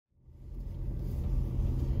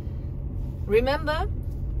Remember,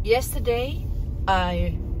 yesterday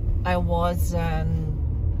I was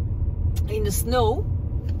in the snow,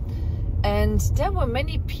 and there were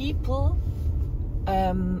many people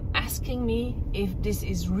asking me if this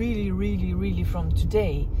is really from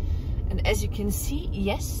today. And as you can see,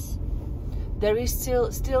 yes, there is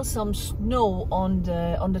still some snow on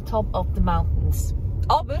the top of the mountains.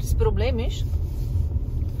 Aber das Problem ist,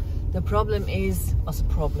 the problem is, it's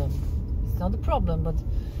not a problem, but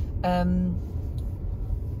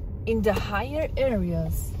in the higher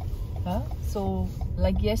areas, so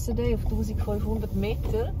like yesterday of 1500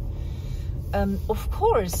 meter, of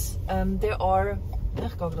course there are,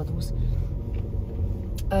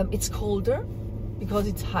 it's colder because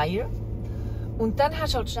it's higher, und dann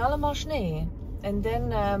hast du halt schnell mal Schnee, and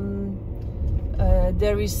then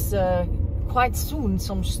there is quite soon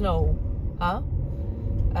some snow.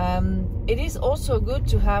 It is also good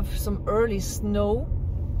to have some early snow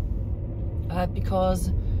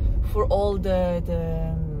because for all the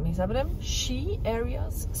ski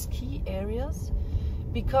areas,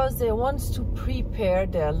 because they want to prepare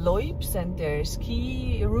their loops and their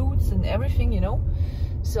ski routes and everything, you know.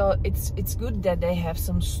 So it's good that they have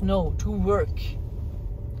some snow to work.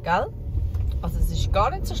 Gell? Also es ist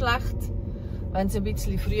gar nicht so schlecht, wenn es ein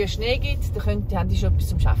bisschen früher Schnee gibt, dann haben die schon etwas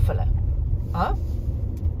zum Scheffeln.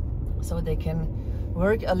 So they can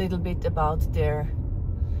work a little bit about their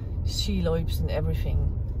ski loops and everything.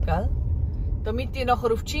 Gell? Damit ihr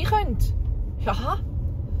nachher auf die Ski könnt. Ja.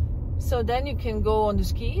 So then you can go on the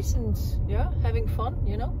skis and yeah, having fun,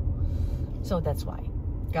 you know. So that's why.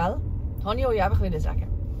 Gell? Kann ich euch einfach wieder sagen.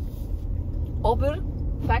 Aber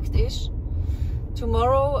Fact ist,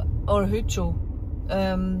 tomorrow or heute schon,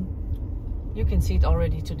 you can see it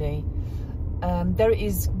already today. There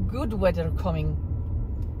is good weather coming.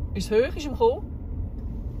 Ist hoch, ist im Kommen.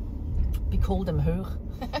 Wie cold am hoch.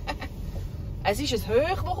 Es ist ein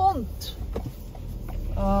Hoch, das kommt.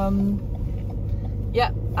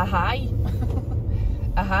 Yeah, a high.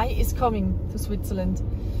 A high is coming to Switzerland.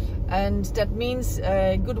 And that means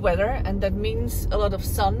good weather, and that means a lot of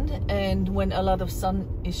sun. And when a lot of sun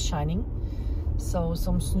is shining, so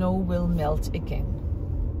some snow will melt again.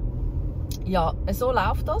 Ja, so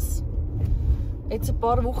läuft das. Jetzt ein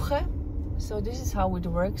paar Wochen. So this is how it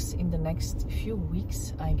works in the next few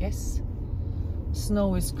weeks, I guess.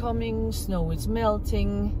 Snow is coming, snow is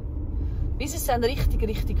melting. Bis es dann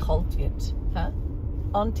richtig kalt wird.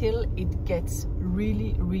 Until it gets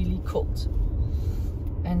really cold.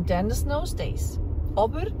 And then the snow stays.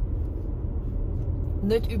 Aber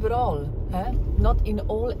nicht überall. Not in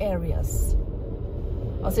all areas.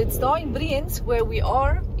 Also jetzt da in Brienz, where we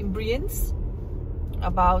are, in Brienz,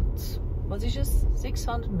 about, what is it,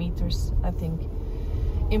 600 meters, I think.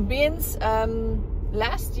 In Brienz,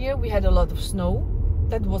 last year we had a lot of snow.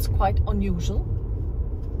 That was quite unusual.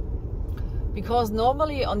 Because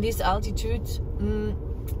normally on this altitude,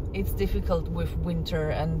 it's difficult with winter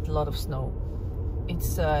and a lot of snow.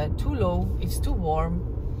 It's too low, it's too warm.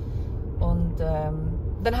 Und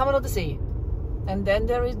dann haben wir noch den See. And then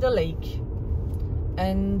there is the lake.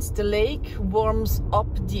 And the lake warms up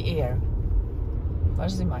the air.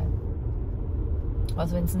 Weißt du, was ich meine?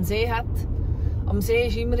 Also wenn es einen See hat, am See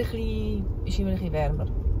ist immer ein bisschen wärmer.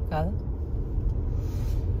 Gell?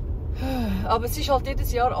 Aber es ist halt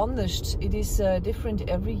jedes Jahr anders. It is different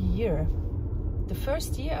every year. The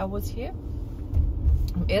first year I was here,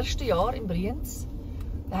 im ersten Jahr in Brienz,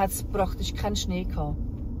 da hat es praktisch keinen Schnee gehabt.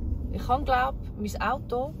 Ich kann, glaube ich, mein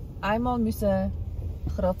Auto einmal müssen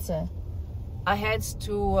kratzen. I had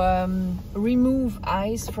to remove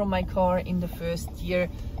ice from my car in the first year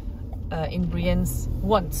in Brienz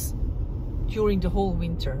once during the whole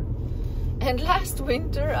winter. And last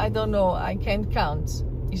winter, I don't know, I can't count.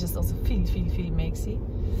 Ist es also viel mehr gewesen.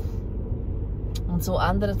 Und so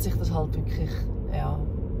ändert sich das halt wirklich. Ja.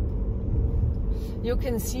 You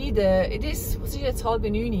can see it is, was ist jetzt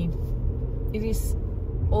 8:30? It is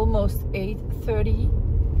almost 8:30,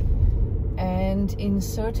 and in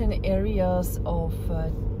certain areas of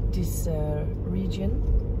this region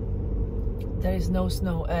there is no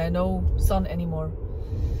snow, no sun anymore.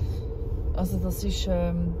 Also das ist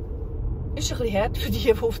ein bisschen hart für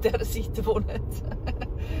die auf dieser Seite wohnen.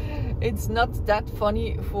 It's not that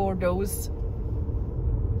funny for those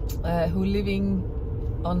who living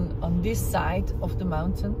on this side of the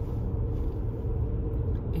mountain,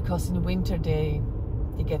 because in winter they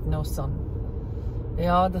get no sun.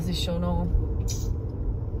 Ja, das ist schon noch.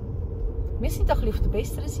 Wir sind doch ein bisschen auf der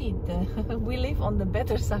besseren Seite. We live on the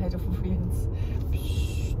better side of Brienz.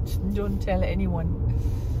 Don't tell anyone.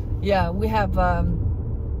 Yeah, we have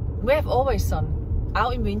always sun,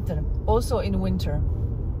 auch im Winter, also in winter.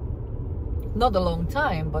 Not a long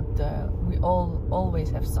time, but we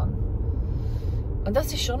always have sun. Und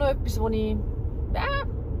das ist schon noch etwas, was ich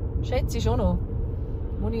schätze schon noch.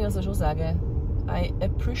 Muss ich also schon sagen. I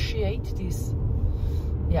appreciate this.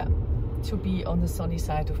 Yeah, to be on the sunny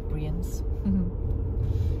side of Brienz.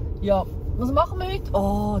 Ja, was machen wir heute?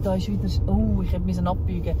 Oh, da ist wieder... Oh, ich musste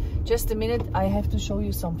abbiegen. Just a minute, I have to show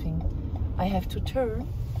you something. I have to turn.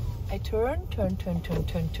 I turn.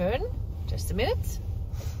 Just a minute.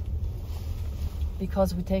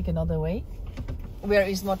 Because we take another way. Where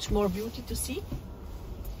is much more beauty to see.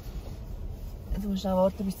 Du musst auch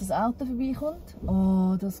warten, bis das Auto vorbeikommt.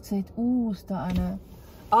 Oh, das sieht aus, da eine...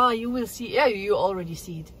 Ah, you will see... Yeah, you already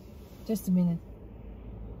see it. Just a minute.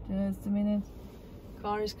 Just a minute.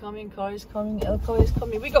 Car is coming, LKW is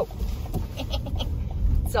coming. We go!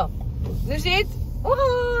 So, you see it?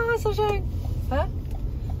 Oh, so schön! Huh?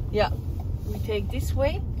 Yeah, we take this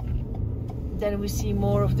way. Then we see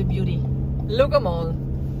more of the beauty. Look at all.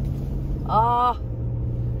 Ah,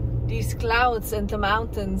 these clouds and the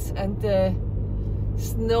mountains and the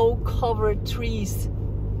snow-covered trees.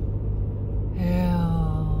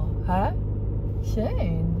 Ja, huh?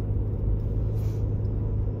 Schön.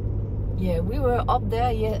 Yeah, we were up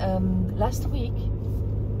there last week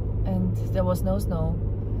and there was no snow.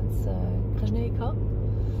 It's kein Schnee gehabt.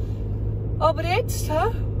 Aber jetzt,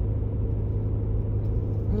 huh?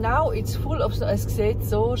 Now it's full of snow. Es sieht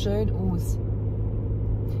so schön aus.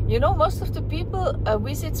 You know, most of the people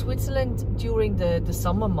visit Switzerland during the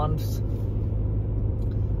summer months.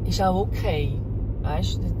 Is auch okay.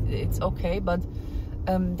 It's okay, but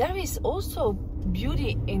there is also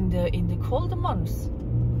beauty in the colder months.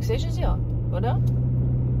 Siehst du es ja, oder?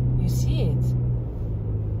 You see it.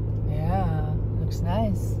 Yeah, looks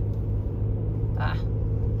nice. Ah,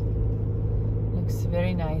 looks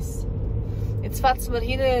very nice. Jetzt fahren wir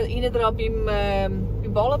hinten dran beim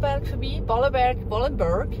Ballenberg vorbei.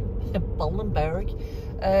 Ballenberg.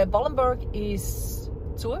 Ballenberg is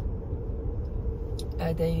zu.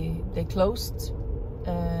 They closed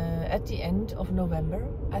at the end of November,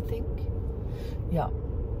 I think. Ja.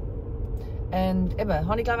 And eben,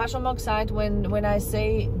 habe ich glaube auch schon mal gesagt, when I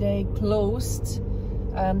say they closed,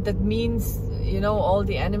 that means, you know, all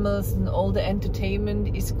the animals and all the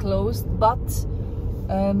entertainment is closed, but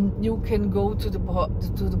you can go to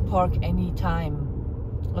the park anytime.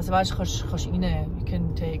 Also weißt du, kannst rein. You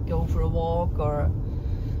can go for a walk or...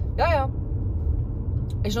 Ja.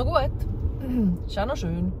 Ist noch gut. Ist auch noch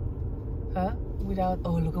schön. Without...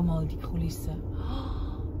 Oh, schau mal die Kulisse.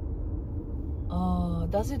 Oh,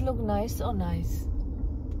 does it look nice or nice?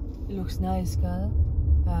 It looks nice, gell?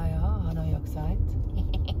 Ja, habe ich ja gesagt.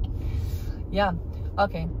 Ja,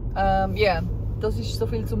 okay. Yeah, das ist so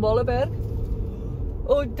viel zum Ballenberg.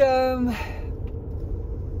 Und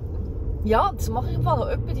ja, das mache ich im Fall noch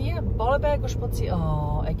etwa hier. Ballenberg spazieren.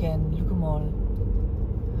 Oh, again, schau mal.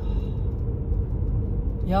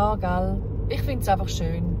 Ja, gell. Ich finde es einfach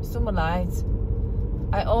schön. Es tut mir leid.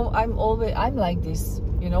 I'm like this.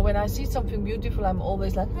 You know, when I see something beautiful, I'm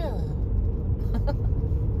always like,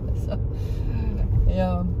 so,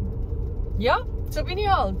 ja. Ja, so bin ich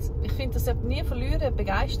halt. Ich finde, das sollte nie verlieren,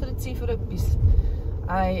 begeistert sein für etwas.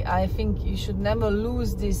 I think you should never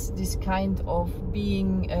lose this kind of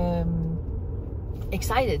being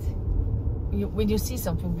excited when you see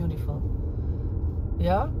something beautiful.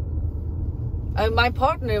 Yeah. My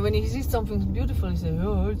partner, when he sees something beautiful, he says,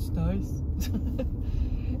 "Oh, it's nice."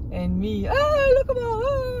 And me, look at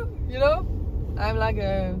that, you know. I'm like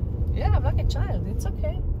I'm like a child. It's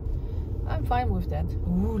okay. I'm fine with that.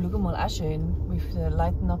 Look mal, auch schön with the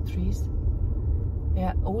lighten up trees.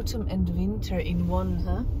 Yeah, autumn and winter in one,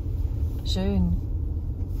 huh? Schön.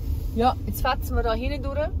 Ja, jetzt fetzen wir da hinten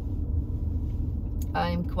durch.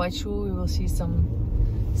 I'm quite sure we will see some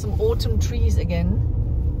autumn trees again.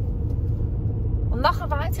 Und nachher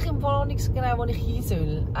weiß ich im Fall auch nicht so genau, wo ich hin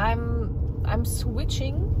soll. I'm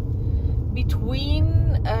switching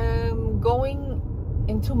between going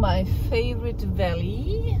into my favorite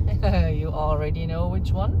valley. You already know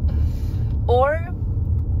which one. Or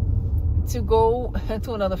to go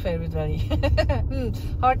to another favorite valley.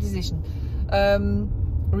 Hard decision.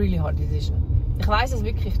 Really hard decision. Ich weiß es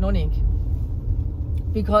wirklich noch nicht.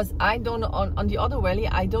 Because I don't on the other valley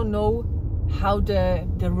I don't know how the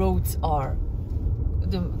roads are.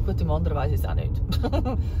 Gut, im anderen weiß ich es auch nicht.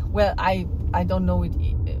 Well, I don't know it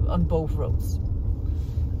on both roads.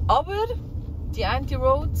 Aber die eine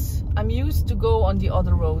roads, I'm used to go on the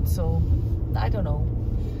other road, so I don't know.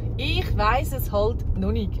 Ich weiß es halt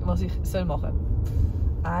noch nicht, was ich soll machen.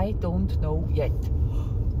 I don't know yet.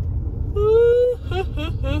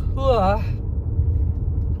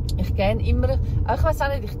 Ich gerne immer, ich weiß auch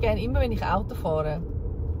nicht, ich gerne immer, wenn ich Auto fahre.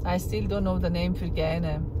 I still don't know the name für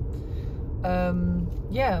gerne.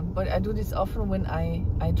 Yeah, but I do this often when I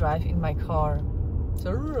drive in my car. So,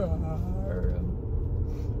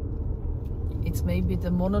 it's maybe the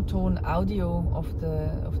monotone audio of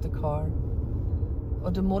the car, or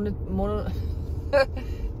the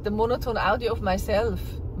the monotone audio of myself.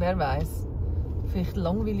 Wer weiß? Vielleicht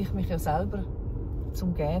langweile ich mich ja selber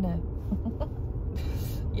zum Gähnen.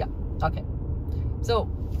 Ja, okay. So,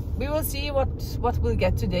 we will see what we'll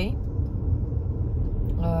get today.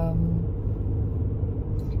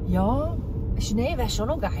 Ja, Schnee wäre schon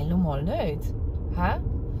noch geil, nochmal, nicht? Huh?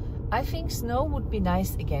 I think snow would be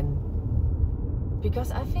nice again.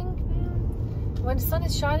 Because I think when the sun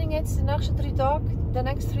is shining jetzt the next 3 Tage, the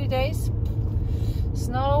next 3 days,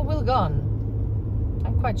 snow will gone.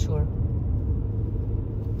 I'm quite sure.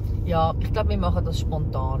 Ja, ich glaube, wir machen das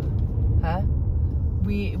spontan. Huh?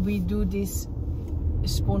 We do this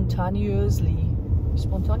spontaneously.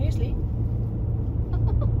 Spontaneously?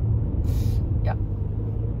 Ja.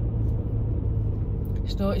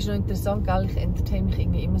 Ist noch interessant, gell? Ich entertain mich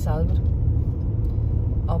irgendwie immer selber.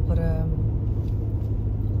 Aber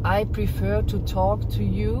I prefer to talk to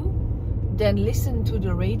you than listen to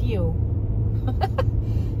the radio.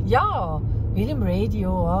 Ja, weil im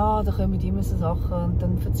Radio, da kommen immer so Sachen und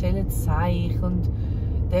dann erzählen sie sich und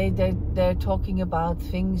they're talking about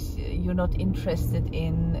things you're not interested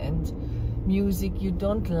in and music you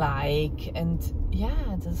don't like, and yeah,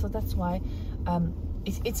 so that's why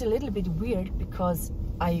it's a little bit weird because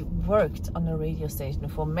I worked on a radio station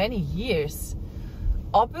for many years,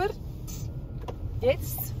 aber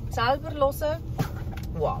jetzt selber hören,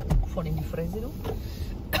 wow, voll in die Fresse.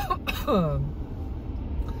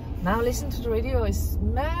 Now listen to the radio is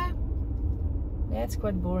meh. Yeah, it's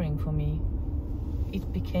quite boring for me.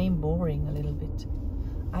 It became boring a little bit.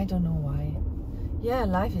 I don't know why. Yeah,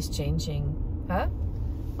 life is changing. Huh?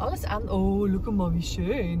 Alles an. Oh, look mal, wie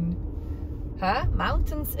schön. Huh?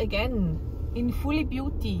 Mountains again in full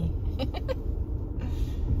beauty.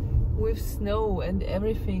 With snow and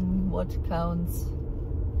everything what counts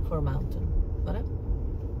for a mountain. Oder?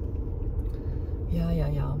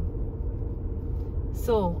 Ja.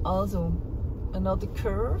 So, also another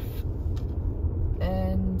curve,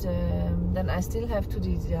 and then I still have to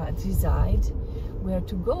decide where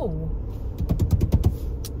to go.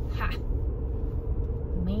 Ha!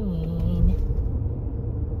 Man.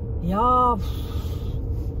 Ja,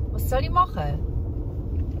 was soll ich machen?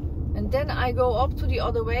 And then I go up to the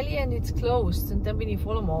other valley and it's closed, and dann bin ich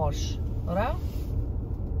voll am Arsch, oder?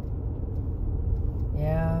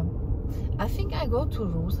 Yeah. I think I go to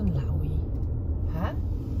Rosenlaui. Huh?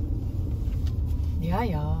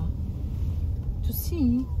 Ja. To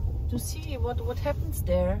see what happens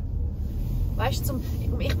there. Weißt du,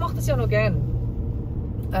 ich mache das ja noch gern.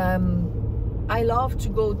 I love to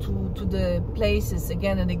go to the places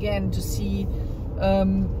again and again to see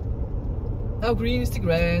how green is the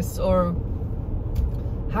grass or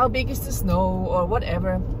how big is the snow or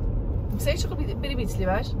whatever. Du siehst schon ein bisschen,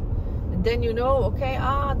 weißt du? And then you know, okay,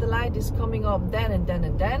 the light is coming up then and then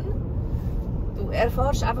and then. Du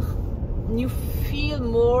erfährst einfach, you feel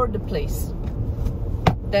more the place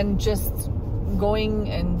than just going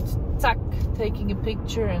and zack, taking a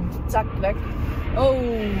picture and zack, weg. Oh,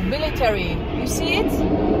 military, you see it?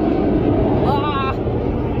 Ah!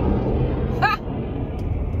 Ha!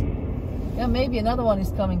 Yeah, maybe another one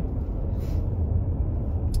is coming.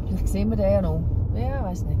 Vielleicht sehen wir den ja noch. Ja,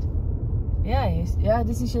 weiß nicht. Ja,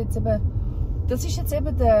 das ist jetzt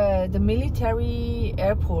eben der Military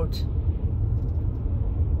Airport.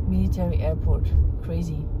 Military Airport.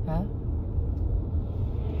 Crazy, hä?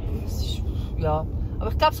 Ja, aber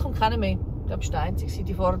ich glaube, es kommt keiner mehr. Ich glaube, es ist der Einzige,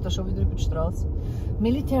 die fahren da schon wieder über die Straße.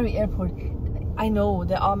 Military Airport. I know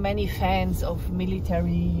there are many fans of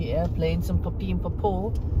military airplanes and Papi and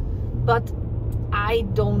Papo, but I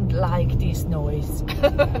don't like this noise.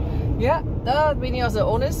 Ja, da bin ich also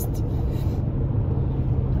honest.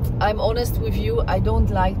 I'm honest with you. I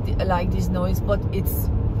don't like this noise, but it's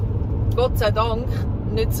Gott sei Dank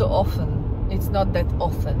nicht so often. It's not that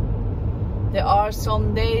often. There are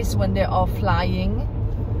some days when they are flying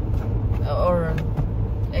or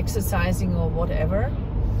exercising or whatever,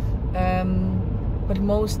 but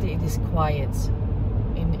mostly it is quiet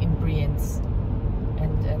in Brienz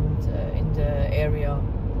and in the area.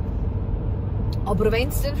 Aber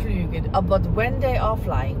wenn sie dann fliegen, but when they are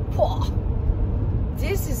flying, boah,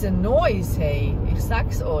 this is a noise, hey, ich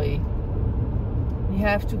sag's euch. You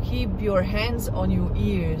have to keep your hands on your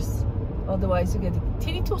ears, otherwise you get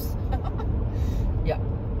tinnitus.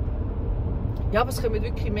 Ja, aber es kommen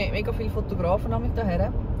wirklich mega viele Fotografen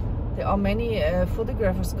daher. there are many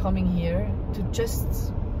photographers coming here to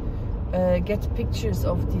just get pictures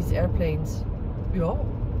of these airplanes. Ja,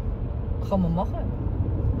 kann man machen.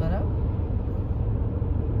 You know?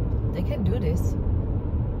 They can do this.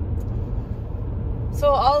 So,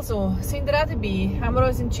 also, sind wir auch dabei? Haben wir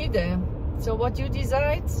uns entschieden? So, what you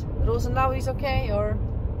decide? Rosenau is okay, or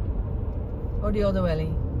the other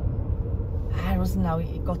valley? Ah, Rosenau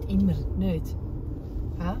geht immer nicht.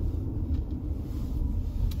 Huh?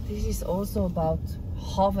 This is also about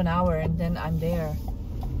half an hour and then I'm there.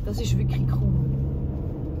 Das ist wirklich cool.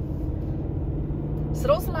 Das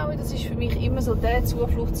Rosenau, das ist für mich immer so der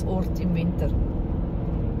Zufluchtsort im Winter.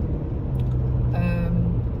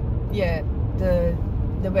 Yeah, the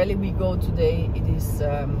valley we go today, it is.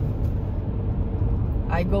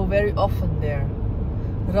 I go very often there.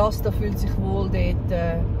 Rasta fühlt sich wohl dort.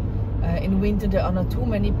 In winter there are not too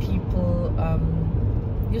many people.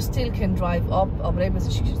 You still can drive up, aber eben, es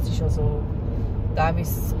ist also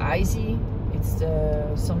teilweise icy. It's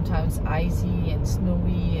sometimes icy and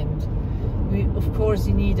snowy, and of course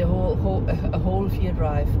you need a whole field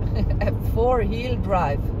drive, a four-wheel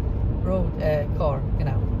drive road car,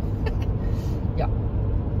 genau. Ja.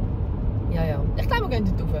 Ja. Ich glaube, wir gehen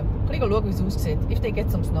dort rauf. Ich kann schauen, wie es aussieht. If they get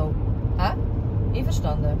some snow. Hä?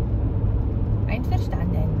 Einverstanden?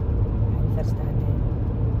 Einverstanden.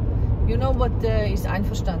 You know what is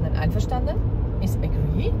einverstanden? Einverstanden is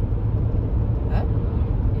agree. Huh?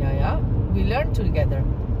 Ja. We learn together.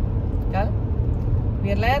 Gell?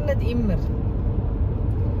 Wir lernen immer.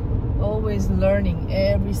 Always learning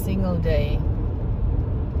every single day.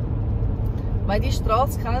 Die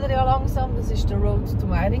Straße kennen wir ja langsam. Das ist der Road to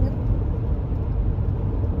Meiringen.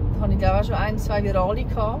 Da hatte ich auch schon ein, zwei Virale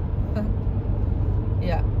gehabt.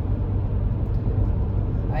 Ja.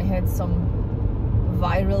 I had some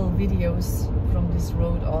viral videos from this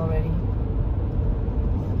road already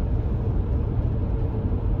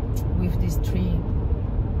with this tree.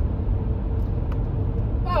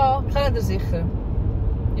 Ja, kennt ihr sicher.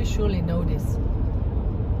 You surely know this.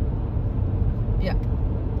 Yeah.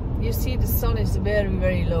 You see the sun is very,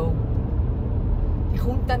 very low. Die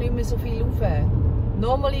kommt dann nicht mehr so viel rauf.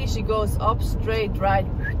 Normally she goes up straight, right,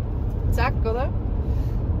 zack, oder?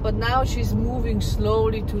 But now she's moving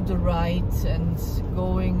slowly to the right and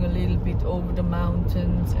going a little bit over the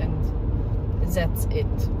mountains, and that's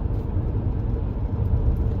it.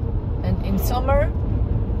 And in summer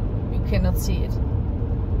you cannot see it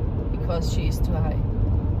because she is too high.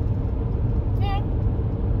 Yeah.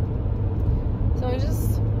 So it's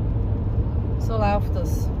just so läuft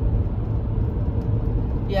das.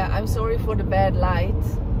 Yeah, I'm sorry for the bad light.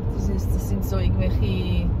 Das sind so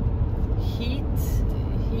irgendwelche heat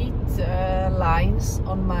lines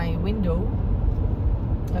on my window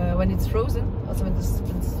when it's frozen. Also wenn das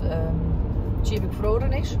Schiebe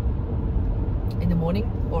gefroren ist in the morning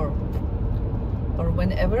or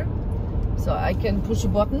whenever. So I can push a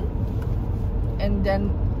button and then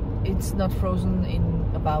it's not frozen in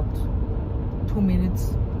about 2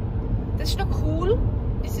 minutes. Das ist noch cool.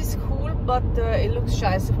 This is cool, but it looks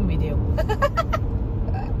scheiße from video.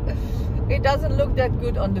 It doesn't look that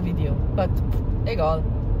good on the video, but egal.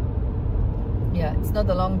 Yeah, it's not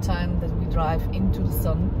a long time that we drive into the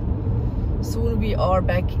sun. Soon we are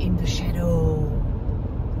back in the shadow,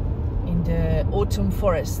 in the autumn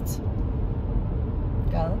forest.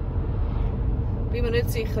 Gell? Bin mir nicht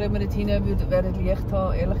sicher, ob wir dort hinten werden Licht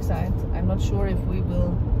haben, ehrlich gesagt. I'm not sure if we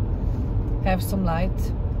will have some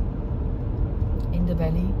light in the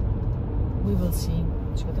valley. We will see.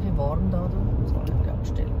 Es ist wieder ein bisschen warm da. Das wollen wir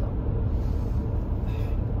abstellen da.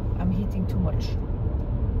 I'm heating too much.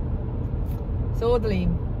 So,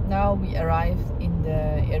 now we arrived in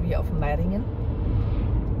the area of Meiringen.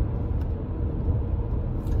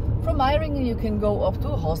 From Meiringen you can go up to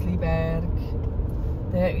Hasliberg.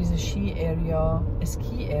 There is a ski area.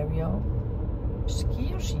 Ski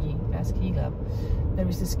or ski? Ski, glaube ich. There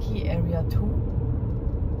is a ski area too.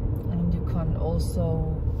 And you can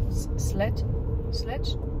also sled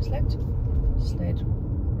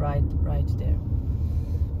right there.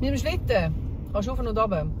 Mit dem Schlitten kannst du rauf und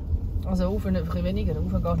runter. Also rauf ein bisschen weniger.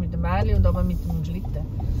 Rauf gehst du mit dem Mähli und runter mit dem Schlitten.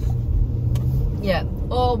 Yeah,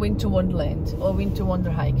 or winter wonderland, or winter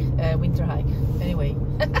hike. Anyway.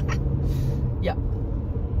 Ja.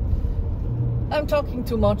 I'm talking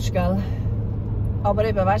too much, gell? Aber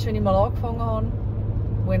eben, weißt du, wenn ich mal angefangen habe,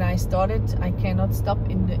 when I started, I cannot stop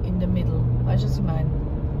in the middle. Weißt du, was ich meine?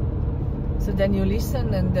 So then you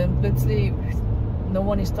listen and then plötzlich no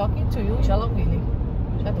one is talking to you. Ist auch langweilig.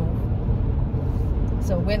 Ist auch doof.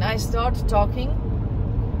 So when I start talking,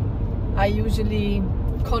 I usually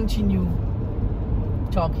continue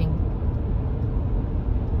talking.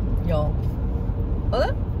 Ja.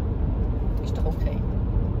 Oder? Ist doch okay.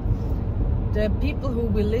 The people who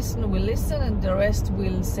will listen and the rest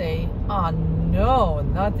will say, oh no,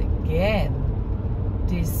 not again.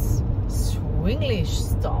 This Swinglish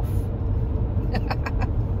stuff.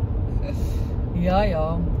 Ja,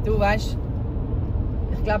 ja. Du weißt,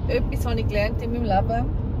 ich glaube, etwas habe ich gelernt in meinem Leben.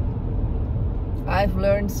 I've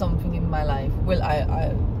learned something in my life. Well,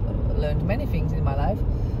 I learned many things in my life.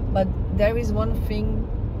 But there is one thing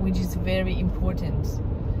which is very important.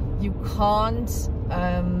 You can't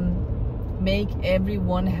make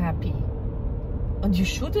everyone happy. And you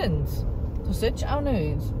shouldn't. Du sollst auch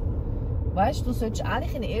nicht. Weißt du, sollst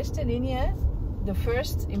eigentlich in erster Linie, the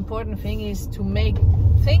first important thing is to make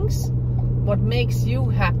things what makes you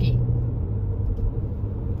happy.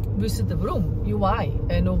 Wisst ihr warum? You why?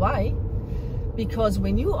 Know why? Because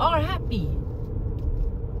when you are happy,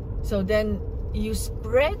 so then you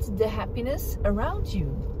spread the happiness around you.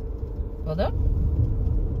 Oder?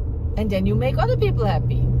 And then you make other people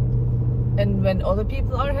happy. And when other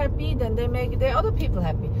people are happy, then they make the other people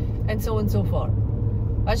happy. And so forth.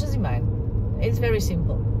 Weißt du, was ich meine? It's very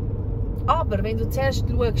simple. Aber wenn du zuerst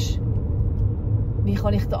schaust, wie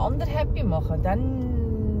kann ich den anderen happy machen,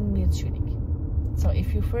 dann wird es schwierig. So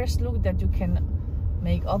if you first look that you can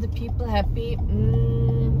make other people happy,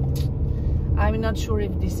 I'm not sure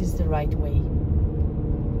if this is the right way.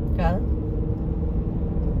 Gell?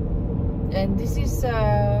 And this is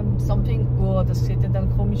something, oh, das sieht ja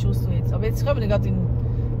dann komisch aus so jetzt. Aber jetzt kommen wir gerade in,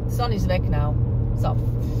 the sun is weg now. So,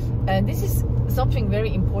 and this is something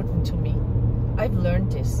very important to me. I've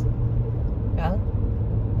learned this. Gell?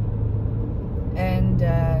 And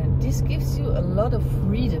this gives you a lot of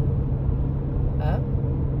freedom.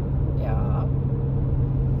 Ja.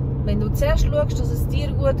 Wenn du zuerst schaust, dass es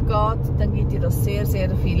dir gut geht, dann gibt dir das sehr, sehr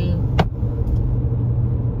viel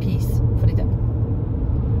Peace, Frieden.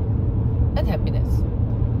 And happiness.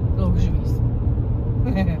 Logischerweise.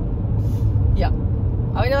 Ja.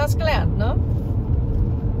 Habe ich noch was gelernt, ne?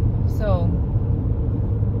 So.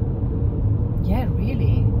 Yeah,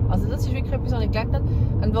 really. Also das ist wirklich etwas, was ich gelernt habe.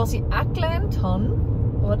 Und was ich auch gelernt habe,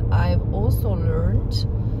 what I've also learned,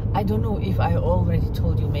 I don't know if I already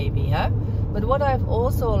told you maybe, huh? But what I've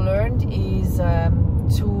also learned is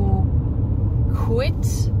to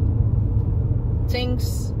quit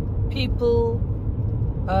things, people,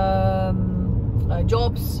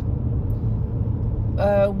 jobs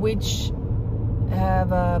which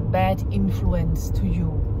have a bad influence to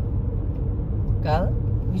you, girl,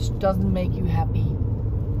 which doesn't make you happy.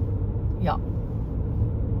 Yeah.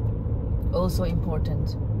 Also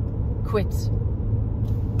important. Quit.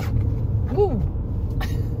 Woo!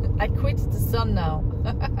 I quit the sun now.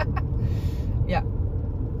 Yeah.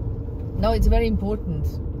 No, it's very important.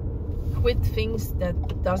 Quit things that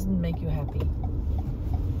doesn't make you happy.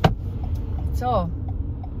 So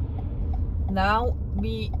now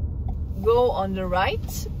we go on the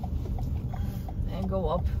right and go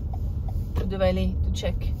up to the valley to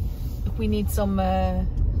check if we need some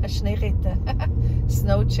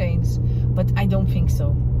snow chains, but I don't think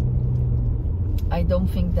so. I don't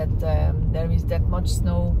think that there is that much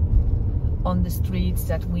snow on the streets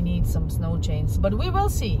that we need some snow chains, but we will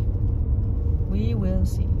see. We will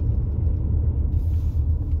see.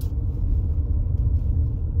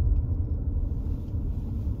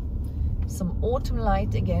 Some autumn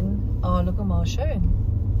light again. Oh, look mal, schön.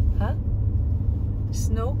 Huh?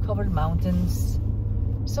 Snow-covered mountains.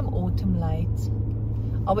 Some autumn light.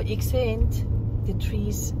 Aber ihr seht, the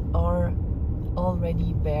trees are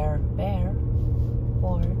already bare.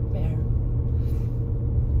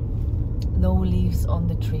 No leaves on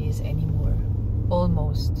the trees anymore.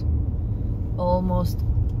 Almost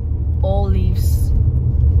all leaves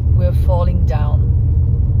were falling down.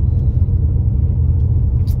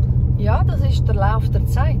 Ja, das ist der Lauf der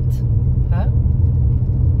Zeit. Huh?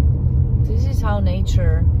 This is how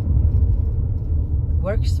nature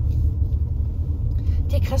works.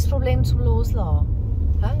 Die hat kein Problem zum Loslassen.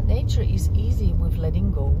 Huh? Nature is easy with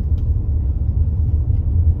letting go.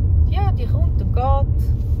 Ja, die kommt und geht.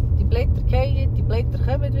 Die Blätter fallen, die Blätter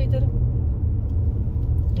kommen wieder.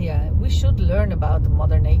 Yeah, we should learn about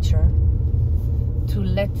Mother Nature. To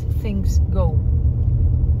let things go.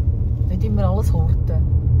 Nicht immer alles horten.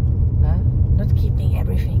 Huh? Not keeping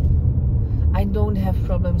everything. I don't have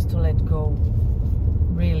problems to let go.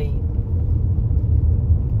 Really.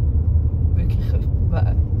 Wirklich.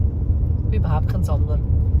 Überhaupt kein Sammler.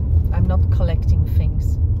 I'm not collecting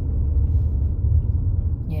things.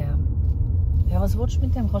 Yeah. Ja, was willst du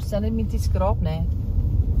mit dem? Kannst du es auch nicht mit ins Grab nehmen?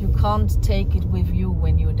 You can't take it with you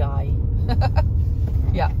when you die.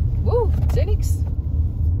 Ja. Sehe nichts?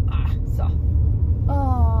 Ah, so.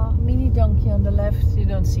 Oh, donkey on the left, you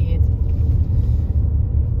don't see it.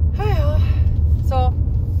 Ja. So,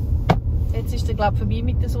 jetzt ist der glaube vorbei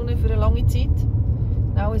mit der Sonne für eine lange Zeit.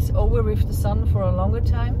 Now it's over with the sun for a longer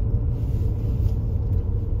time.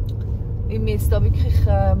 Wenn wir jetzt da wirklich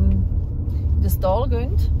in das Tal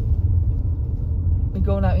gehen, we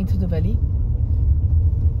go now into the valley.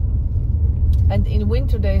 And in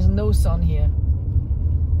winter there is no sun here.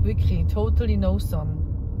 Wirklich, totally no sun.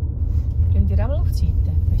 Könnt ihr auch mal auf die Seite?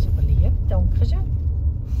 Das ist aber lieb, danke schön.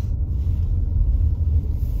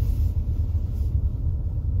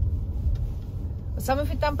 Was haben wir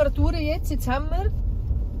für Temperaturen jetzt? Jetzt haben wir,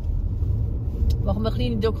 machen wir eine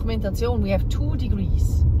kleine Dokumentation. We have 2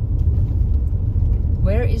 degrees.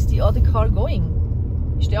 Where is the other car going?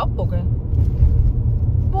 Ist der abgebogen?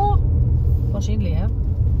 Wo? Wahrscheinlich, ja.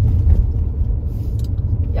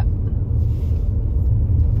 Ja.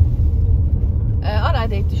 Nein,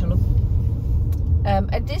 dort ist schon.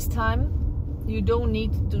 At this time, you don't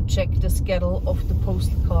need to check the schedule of the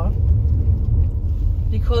postal car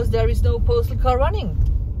because there is no postal car running.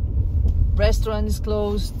 Restaurant is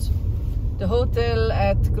closed. The hotel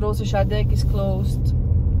at Große Scheideck is closed.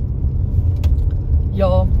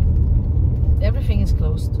 Yeah, everything is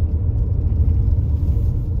closed.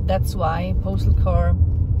 That's why postal car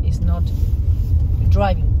is not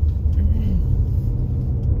driving.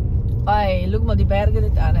 Hey, schau mal die Berge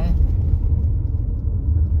dort hinten.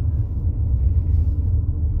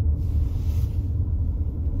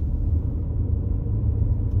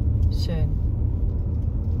 Schön.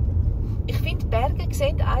 Ich finde, die Berge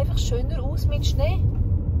sehen einfach schöner aus mit Schnee.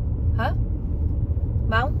 Hä?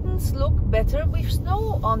 Mountains look better with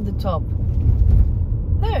snow on the top.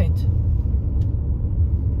 Nicht?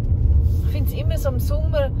 Ich finde es immer so im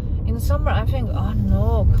Sommer. In the summer I think, oh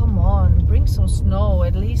no, come on, bring some snow,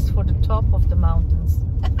 at least for the top of the mountains.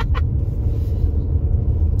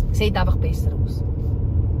 Sieht einfach besser aus.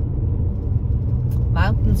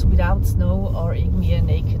 Mountains without snow are irgendwie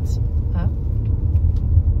naked. Huh?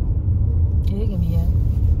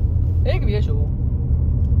 Irgendwie schon.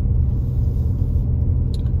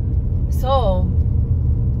 So,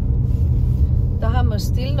 da haben wir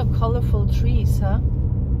still noch colorful trees, huh?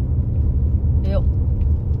 Ja.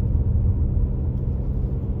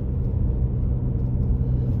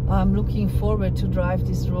 I'm looking forward to drive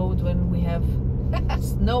this road when we have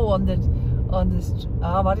snow on the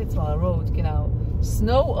warte jetzt mal, road, genau.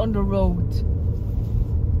 Snow on the road.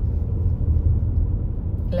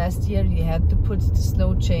 Last year you had to put the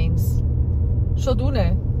snow chains. Schon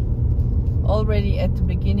unten. Already at the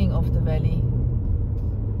beginning of the valley.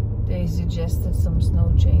 They suggested some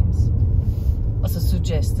snow chains. Also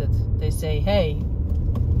suggested. They say, hey,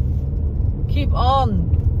 keep on.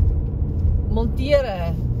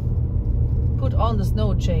 Montieren. Put on the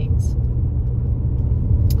snow chains.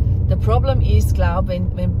 The problem is, glaube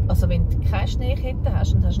wenn du keine Schneekette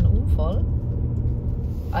hast und hast einen Unfall,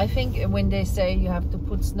 I think when they say you have to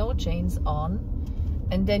put snow chains on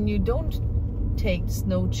and then you don't take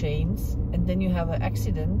snow chains and then you have an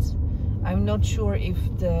accident, I'm not sure if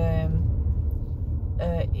the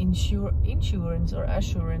insurance or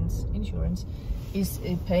assurance is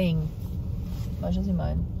paying. Weißt du, was ich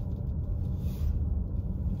meine?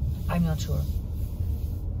 I'm not sure.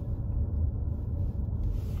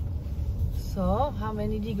 So, how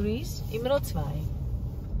many degrees? Immer noch 2.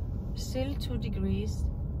 Still 2 degrees.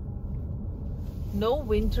 No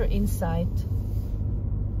winter in sight.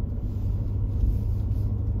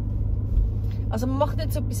 Also man macht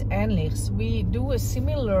jetzt etwas Ähnliches. We do a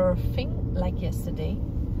similar thing like yesterday.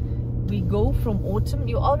 We go from autumn.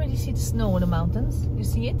 You already see the snow on the mountains. You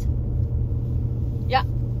see it? Yeah.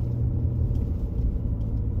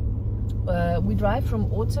 We drive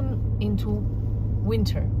from autumn into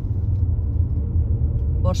winter.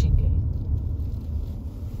 Wahrscheinlich.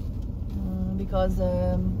 Because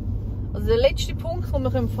also der letzte Punkt, wo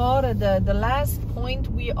wir fahren können, the last point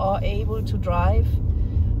we are able to drive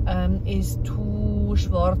is to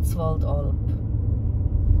Schwarzwaldalb.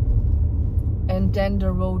 And then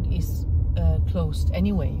the road is closed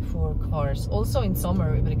anyway for cars. Also in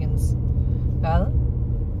summer übrigens. Well,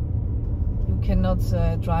 you cannot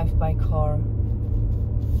drive by car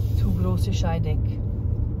to Große Scheideck.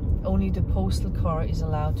 Only the postal car is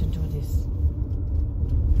allowed to do this.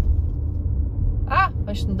 Ah,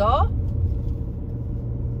 was ist denn da?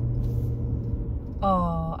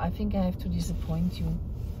 Oh, I think I have to disappoint you.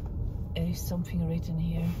 There is something written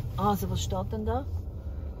here. Also, was steht denn da?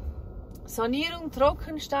 Sanierung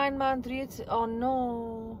Trockensteinbahn 13. Oh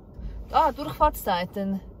no. Ah,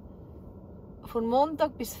 Durchfahrtszeiten. Von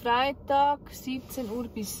Montag bis Freitag, 17 Uhr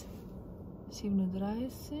bis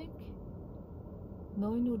 37 Uhr.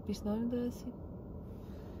 9 Uhr bis 39.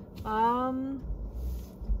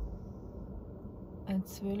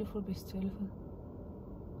 12 Uhr bis 12 Uhr.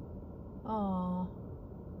 Ah.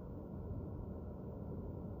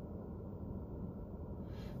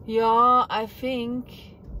 Ja, I think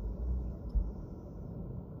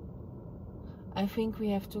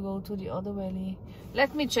we have to go to the other valley.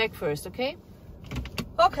 Let me check first, okay?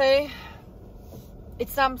 Okay.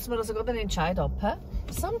 Jetzt nehmen wir also gerade einen Entscheid ab. He?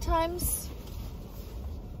 Sometimes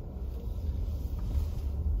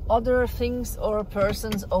other things or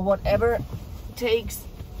persons or whatever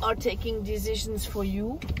are taking decisions for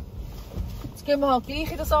you. Jetzt gehen wir halt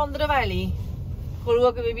gleich in das andere Valley.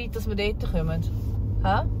 Schauen, wie weit wir dort kommen.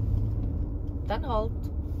 Hä? Dann halt.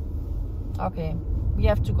 Okay, we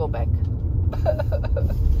have to go back.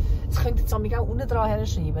 Das könnte jetzt auch unten dran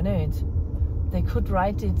schreiben, nicht? They could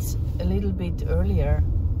write it a little bit earlier.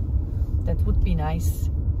 That would be nice.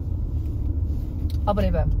 Aber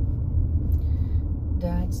eben.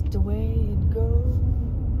 That's the way it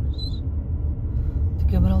goes. Dann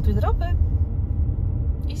gehen wir halt wieder runter.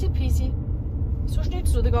 Easy peasy. So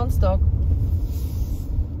schnitzt du den ganzen Tag.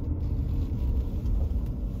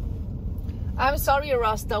 I'm sorry,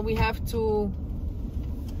 Rasta, we have to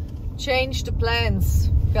change the plans,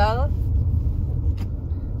 gell?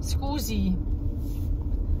 Scusi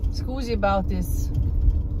about this.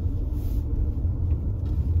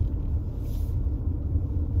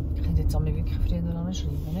 Ich könnte jetzt auch mal wirklich früher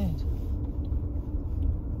schreiben, nicht?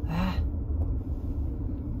 Ah.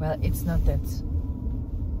 Well, it's not that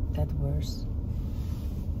worse.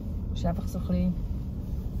 Es ist einfach so ein bisschen,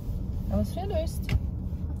 wenn man es früher löst.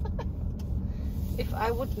 If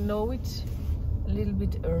I would know it a little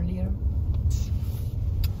bit earlier.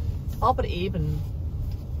 Aber eben.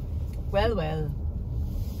 Well.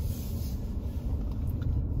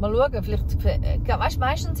 Mal schauen, vielleicht, weißt,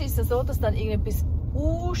 meistens ist es so, dass dann irgendetwas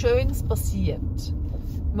Schönes passiert.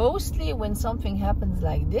 Mostly when something happens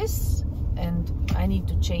like this and I need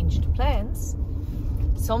to change the plans,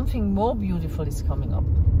 something more beautiful is coming up.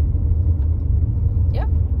 Ja?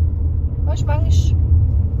 Weißt du, manchmal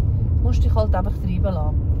musst du dich halt einfach treiben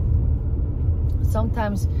lassen.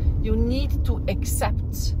 Sometimes you need to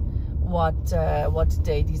accept what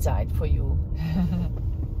they decide for you.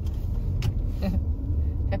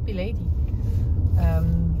 Happy lady.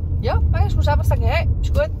 Ja, manchmal musst du einfach sagen, hey,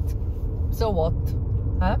 ist gut, so what.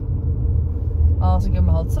 Also gehen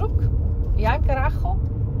wir halt zurück in Enkerecho.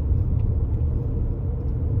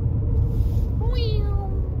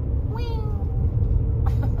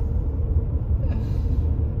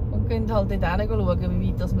 Und gehen halt dort hin schauen,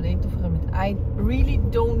 wie weit wir dort kommen. I really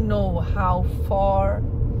don't know how far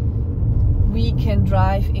we can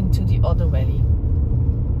drive into the other valley.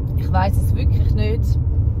 Ich weiß es wirklich nicht.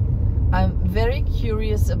 I'm very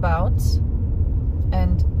curious about,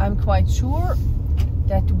 and I'm quite sure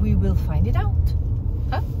that we will find it out.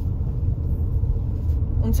 Huh?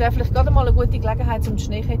 Und es wäre vielleicht gerade mal eine gute Gelegenheit, um die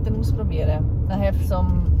Schneeketten auszuprobieren. I have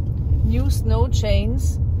some new snow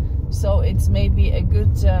chains, so it's maybe a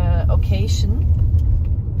good occasion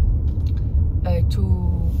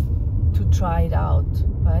to try it out.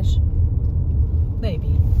 Weißt du?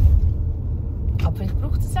 Maybe. Aber vielleicht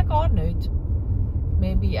braucht es ja gar nicht.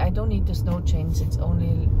 Maybe I don't need the snow chains, it's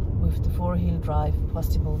only with the 4-wheel drive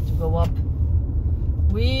possible to go up.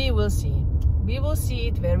 We will see. We will see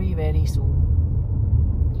it very, very soon.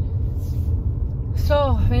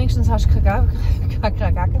 So, wenigstens hast du keinen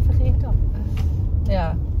Gegenverkehr da.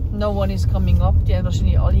 Ja, no one is coming up. Die haben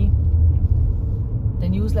wahrscheinlich alle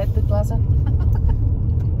den Newsletter gelesen.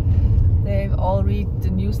 They've all read the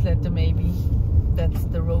newsletter maybe that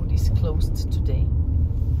the road is closed today.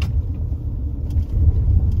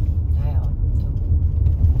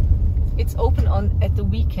 It's open at the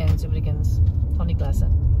weekends übrigens, habe ich gelesen.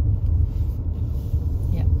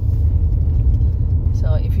 Yeah.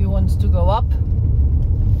 So if you want to go up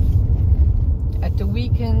at the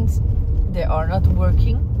weekends, they are not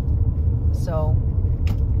working, so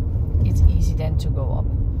it's easy then to go up.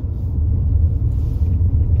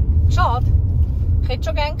 Schade. Ich hätte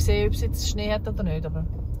schon gerne gesehen, ob es jetzt Schnee hat oder nicht, aber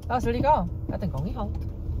soll ich gehen? Ja, dann gehe ich halt.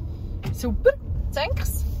 Super,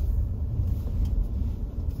 thanks.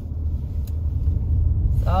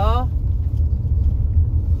 So.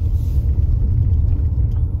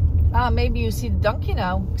 Maybe you see the donkey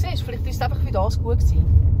now. Siehst, vielleicht ist es einfach für das gut gewesen.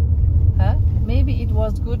 Maybe it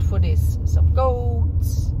was good for this. Some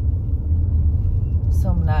goats,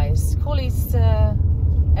 some nice Kulisse,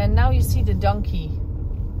 and now you see the donkey.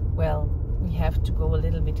 Well, we have to go a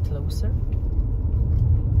little bit closer.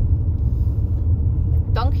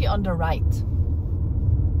 Donkey on the right.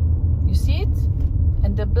 You see it?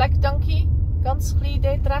 And the black donkey Ganz klein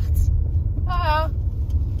dort rechts. Ah ja.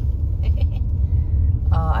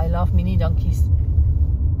 I love mini donkeys.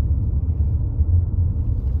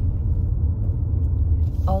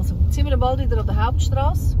 Also, jetzt sind wir bald wieder auf der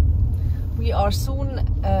Hauptstraße. We are soon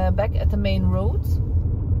back at the main road.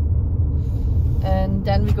 And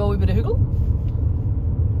then we go over the hügel.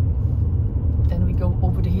 Then we go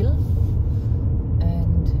over the hill.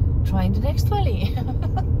 And try in the next valley.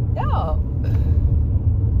 Ja.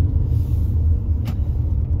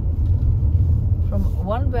 From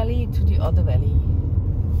one valley to the other valley.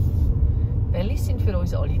 Valleys sind für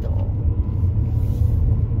uns alle da.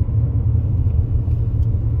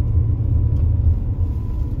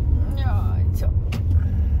 Ja, so.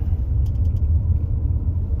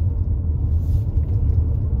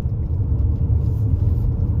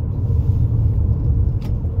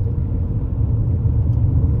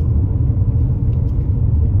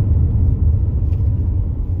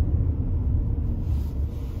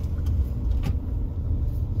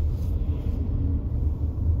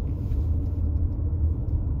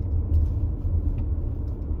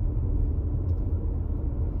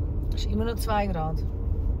 Immer noch 2 Grad.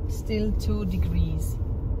 Still 2 degrees.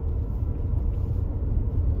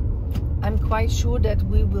 I'm quite sure that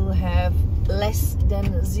we will have less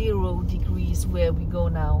than 0 degrees where we go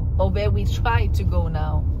now. Or where we try to go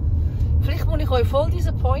now. Vielleicht muss ich euch voll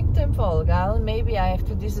disappointen im Fall, gell? Maybe I have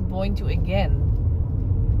to disappoint you again.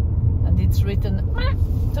 And it's written,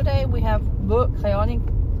 today we have work, keine Ahnung.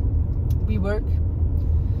 We work.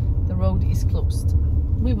 The road is closed.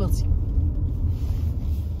 We will see.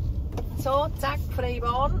 So, zack, freie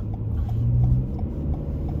Bahn.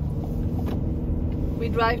 We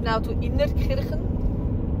drive now to Innerkirchen.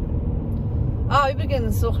 Ah,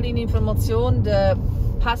 übrigens, so kleine Information, the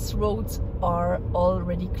pass roads are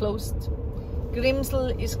already closed.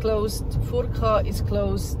 Grimsel is closed, Furka is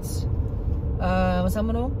closed, was haben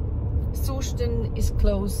wir noch? Susten is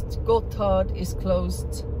closed, Gotthard is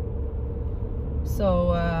closed.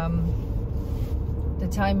 So, the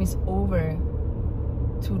time is over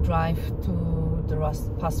to drive to the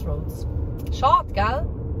pass roads. Schade, gell?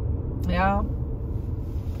 Ja.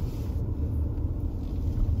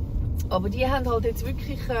 Aber die haben halt jetzt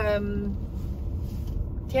wirklich,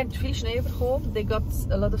 die haben viel Schnee bekommen. They got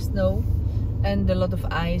a lot of snow and a lot of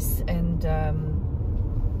ice and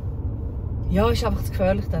ja, ist einfach zu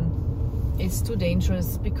gefährlich dann. It's too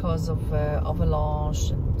dangerous because of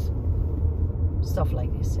avalanche and stuff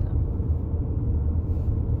like this, you know.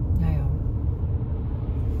 Naja.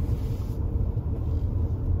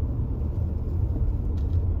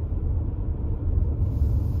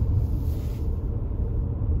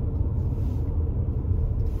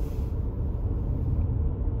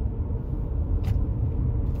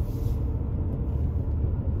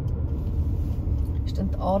 Ist dann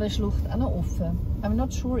die Aare-Schlucht auch noch offen? I'm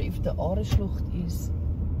not sure if the Aare-Schlucht is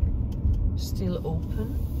still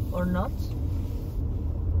open or not.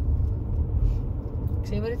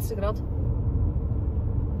 Sehen wir jetzt gerade?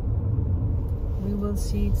 We will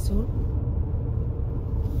see it soon.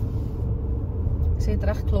 Sieht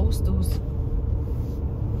recht closed aus.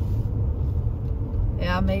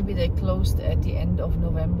 Yeah, maybe they closed at the end of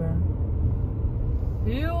November.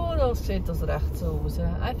 Ja, das sieht das recht so aus.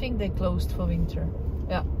 I think they closed for winter.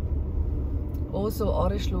 Ja. Also,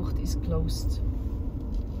 Aare-Schlucht is closed.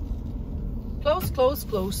 Closed, closed,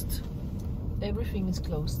 closed. Everything is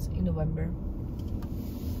closed in November.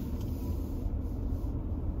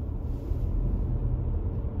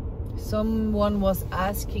 Someone was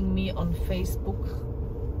asking me on Facebook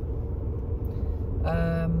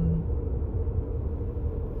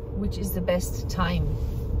which is the best time.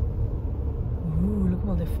 Ooh, look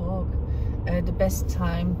at the fog. The best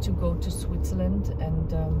time to go to Switzerland,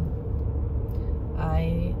 and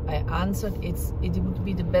I answered it would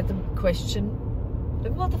be the better question.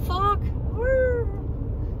 Look at the fog.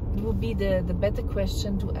 It would be the better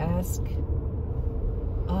question to ask.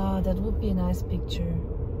 Ah, that would be a nice picture.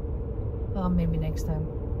 Maybe next time.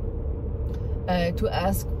 To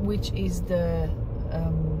ask which is the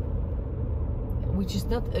which is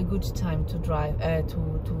not a good time to drive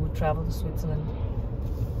to travel to Switzerland.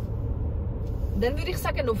 Then würde ich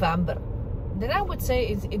sagen November. Then I would say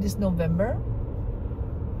it is November,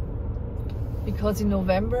 because in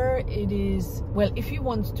November it is, well, if you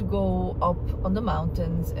want to go up on the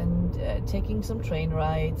mountains and taking some train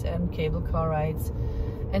rides and cable car rides,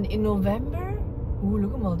 and in November, ooh,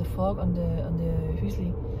 look at all the fog on the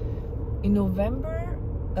Hüsli. In November,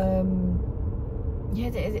 yeah,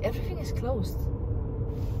 everything is closed.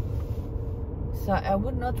 So I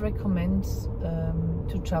would not recommend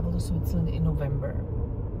to travel to Switzerland in November.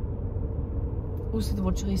 Ausser du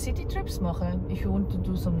willst City Trips machen. If you want to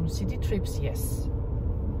do some City Trips, yes.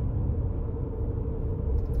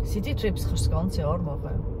 City Trips kannst du das ganze Jahr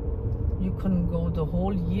machen. You can go the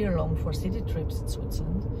whole year long for City Trips in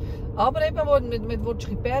Switzerland. Aber eben mit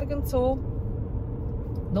Wutschli Bergen und so,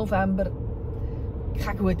 November,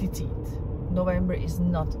 keine gute Zeit. November is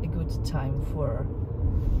not a good time for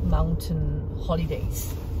mountain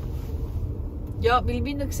holidays. Ja, weil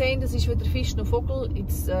wir noch sehen, das ist weder Fisch noch Vogel.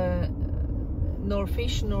 It's nor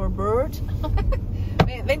fish nor bird.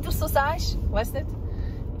 Wenn du es so sagst, ich weiß nicht.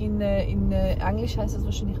 In Englisch heißt es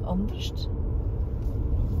wahrscheinlich anders.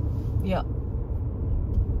 Ja.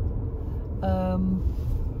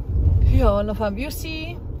 Ja, November. You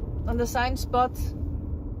see on the sign spot,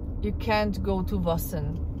 you can't go to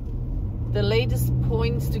Wassen. The latest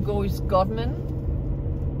point to go is Godman.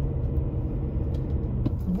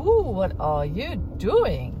 Woo, what are you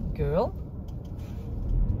doing, girl?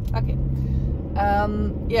 Okay.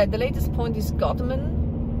 Yeah, the latest point is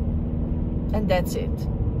Godman. And that's it.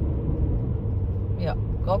 Ja,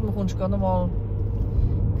 Godman kommst du gerade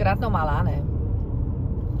noch mal hin.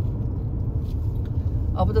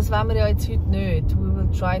 Aber das wollen wir ja jetzt heute nicht. We will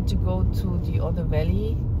try to go to the other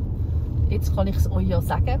valley. Jetzt kann ich es euch ja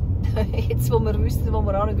sagen. Jetzt, wo wir wissen, wo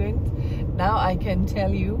wir hingehen. Now I can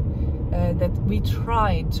tell you that we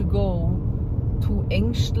tried to go to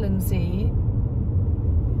Engstlernsee.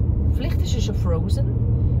 Vielleicht ist es schon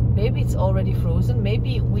frozen. Maybe it's already frozen.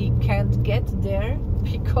 Maybe we can't get there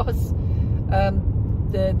because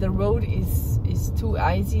the road is too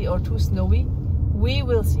icy or too snowy. We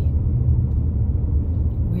will see.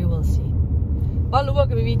 We will see. Mal schauen,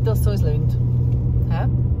 wie weit das so uns lohnt.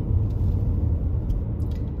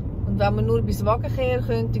 Und wenn wir nur bis Wackenkehr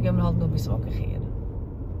können, dann gehen wir halt nur bis Wackenkehr.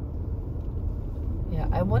 Yeah,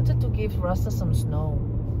 I wanted to give Rasta some snow.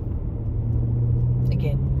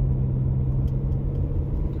 Again.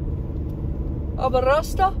 Aber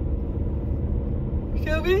Rasta,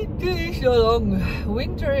 der Winter ist ja lang.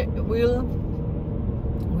 Winter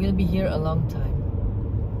will be here a long time.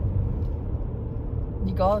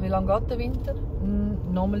 Wie lange geht der Winter?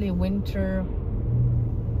 Normally winter,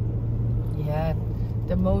 yeah,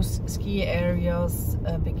 the most ski areas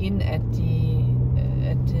begin at the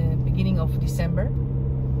beginning of December.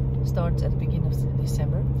 Starts at the beginning of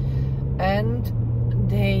December, and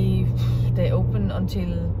they open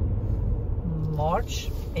until March,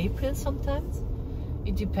 April sometimes.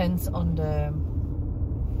 It depends on the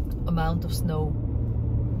amount of snow.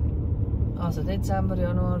 Also Dezember,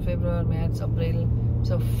 Januar, Februar, März, April.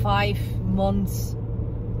 So 5 months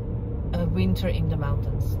winter in the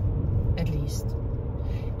mountains, at least.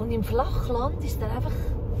 Und im Flachland ist dann einfach,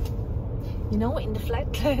 you know, in the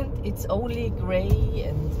flatland it's only grey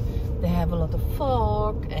and they have a lot of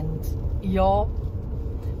fog and yeah.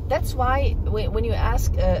 That's why when you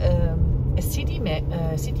ask a city human,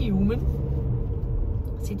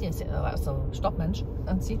 also Stadtmensch,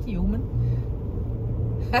 a city human,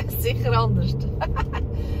 sicher anders.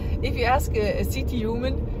 If you ask a city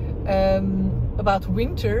human about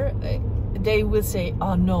winter, they will say,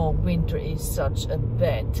 oh no, winter is such a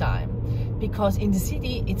bad time. Because in the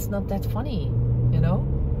city, it's not that funny, you know?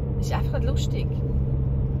 Es ist einfach nicht lustig.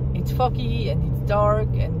 It's foggy and it's dark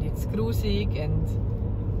and it's grusig and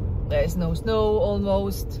there's no snow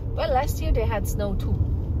almost. Well, last year they had snow too.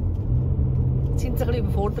 Sind sie ein bisschen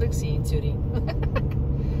überfordert in Zürich.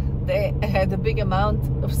 They had a big amount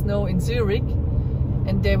of snow in Zurich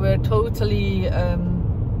and they were totally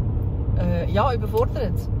ja,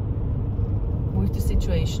 überfordert with the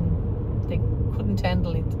situation. They couldn't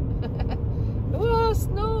handle it. Oh,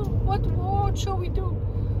 snow, what shall we do?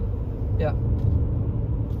 Yeah.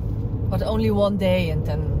 But only one day and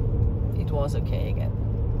then it was okay again.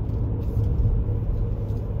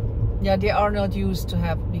 Yeah, they are not used to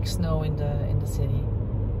have big snow in the city.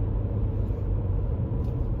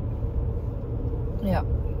 Ja.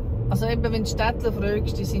 Also eben, wenn du Städtler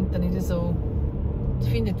fragst, die sind dann nicht so, die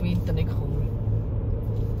finden Winter nicht cool.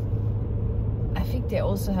 I think they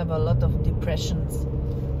also have a lot of depressions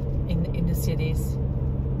in the cities.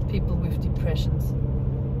 People with depressions.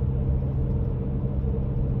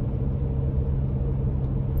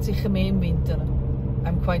 Sicher mehr im Winter.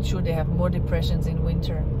 I'm quite sure they have more depressions in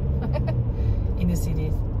winter in the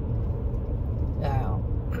cities. Ja.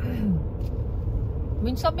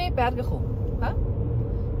 Müssen halt mehr Berge kommen. Huh?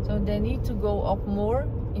 So they need to go up more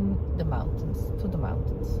in the mountains, to the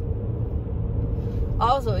mountains.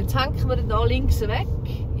 Also, jetzt hängen wir da links weg.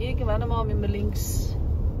 Irgendwann einmal müssen wir links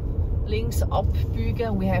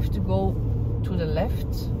abbiegen. We have to go to the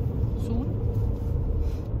left soon.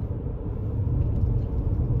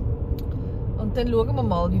 Und dann schauen wir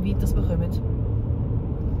mal, wie weit das wir kommen.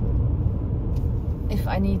 if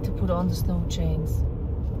I need to put on the snow chains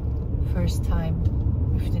first time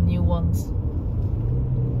with the new ones.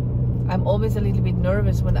 I'm always a little bit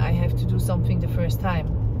nervous when I have to do something the first time.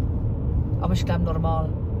 Aber ich glaube normal.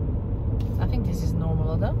 I think this is normal,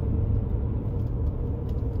 oder?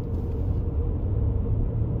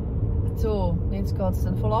 So, jetzt geht es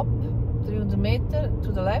dann voll ab. 300 Meter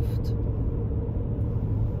to the left.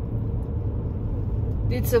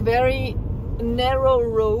 It's a very narrow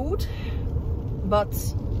road, but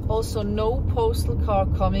also no postal car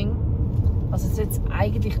coming. Also es ist jetzt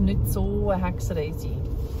eigentlich nicht so eine Hexerei sein.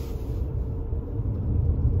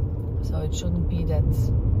 So it shouldn't be that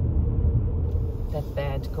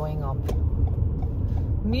bad going up.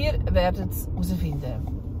 Wir werden es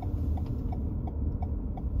herausfinden.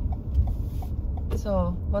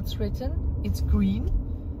 So, what's written? It's green.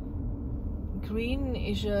 Green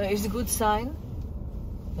is a good sign.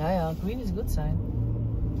 Yeah, green is a good sign.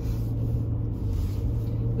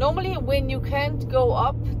 Normally, when you can't go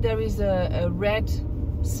up, there is a red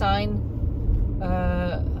sign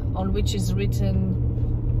on which is written,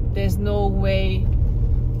 "There's no way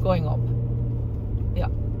going up." Ja.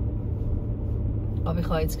 Aber ich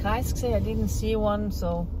habe jetzt keins gesehen. I didn't see one,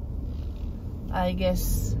 so I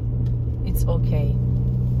guess it's okay.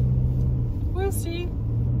 We'll see.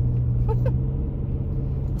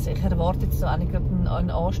 Also ich erwarte jetzt so eigentlich einen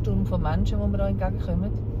Ansturm von Menschen, die mir da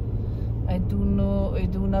entgegenkommen. I do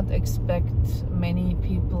not expect many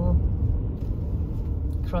people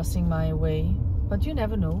crossing my way, but you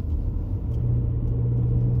never know.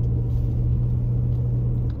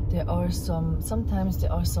 Sometimes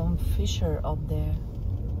there are some fisher up there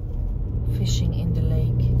fishing in the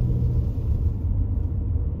lake.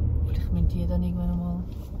 Vielleicht müssen die dann irgendwann mal.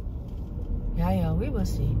 Ja, we will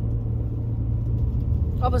see.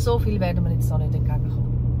 Aber so viel werden wir jetzt noch nicht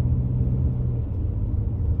entgegenkommen.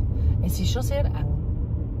 Es ist schon sehr eng.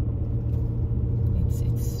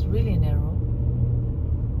 It's really narrow.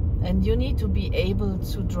 And you need to be able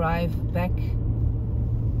to drive back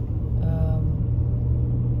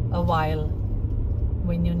a while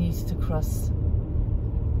when you need to cross.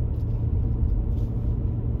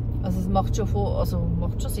 Also es macht schon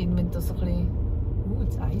Sinn, wenn das so ein bisschen...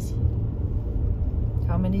 it's icy.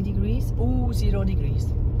 How many degrees? 0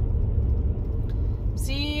 degrees.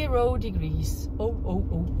 0 degrees. Oh.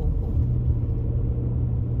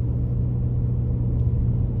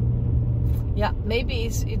 Yeah, maybe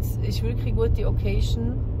it's wirklich gute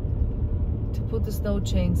occasion to put the snow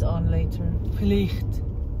chains on later. Vielleicht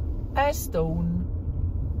a stone.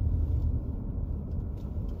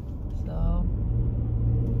 So.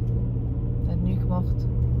 Hat nichts gemacht.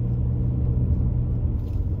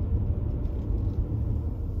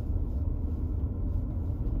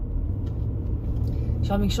 Ich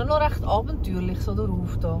habe mich schon noch recht abenteuerlich so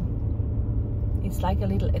darauf da. It's like a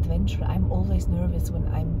little adventure. I'm always nervous when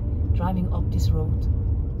I'm driving up this road.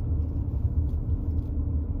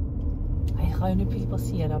 Eigentlich kann ja nicht viel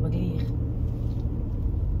passieren, aber gleich.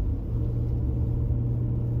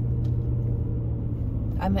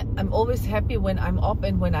 I'm always happy when I'm up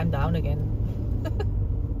and when I'm down again.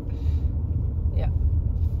 Ja.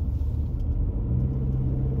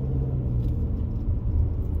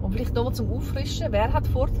 Und vielleicht nochmal zum Auffrischen, wer hat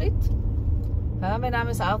Vortritt? Ja, wenn einem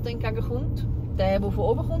ein Auto entgegenkommt, der von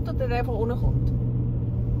oben kommt oder der von unten kommt?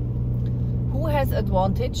 Who has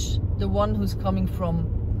advantage? The one who's coming from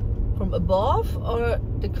above, or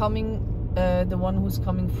the one who's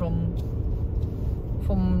coming from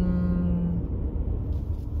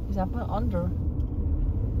wie sagt man, under?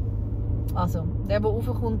 Also, der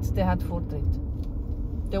raufkommt, der hat Vortritt.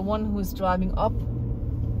 The one who's driving up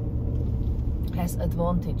has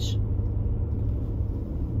advantage.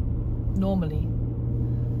 Normally.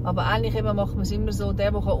 Aber eigentlich eben macht man es immer so,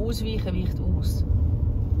 der ausweichen kann, weicht aus.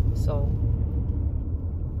 So.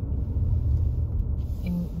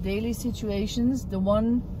 In daily situations, the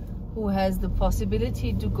one who has the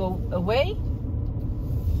possibility to go away,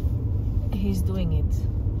 he's doing it.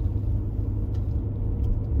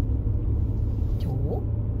 Jo.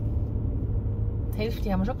 Die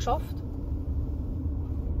Hälfte haben wir schon geschafft.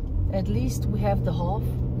 At least we have the half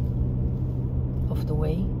of the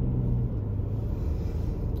way.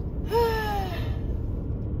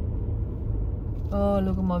 Oh,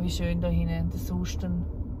 schau mal, wie schön da hinten, der Susten.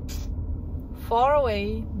 Far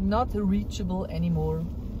away, not reachable anymore.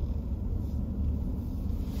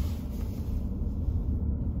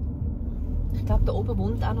 Ich glaube, da oben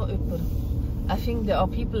wohnt auch noch jemand. I think there are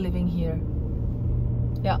people living here.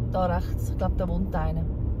 Ja, da rechts. Ich glaube, da wohnt einer.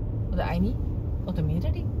 Oder eine. Oder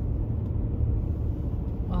mehrere.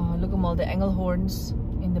 Oh, schau mal, the Engelhorns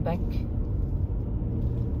in the back.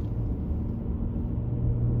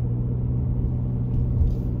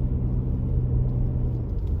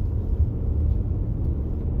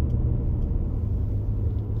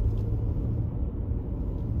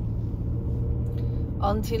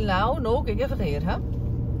 until now, no Gegenverkehr, huh?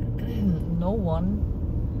 No one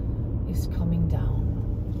is coming down.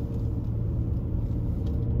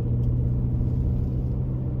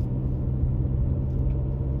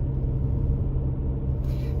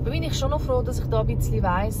 Da bin ich schon noch froh, dass ich da ein bisschen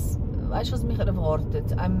weiss, was mich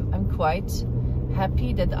erwartet. I'm quite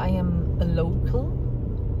happy that I am a local,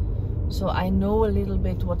 so I know a little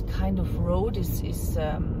bit what kind of road is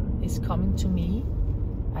coming to me.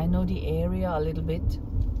 I know the area a little bit.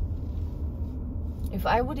 If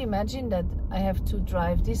I would imagine that I have to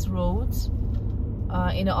drive these roads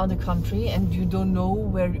in another country and you don't know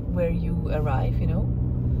where you arrive, you know,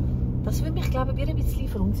 das würde mich, glaube ich, ein bisschen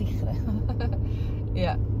verunsichern.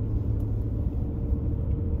 Ja.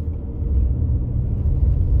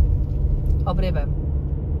 Aber eben,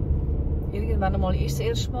 irgendwann einmal ist es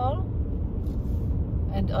erst mal.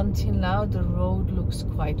 And until now the road looks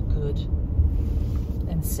quite good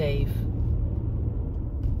and safe.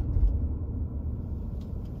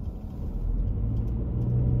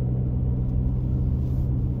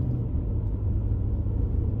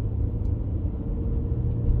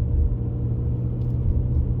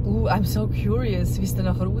 I'm so curious, wie es dann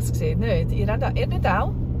nachher aussieht. Nicht? Ihr nicht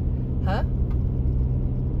auch? Huh?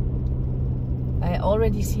 I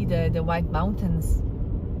already see the White Mountains.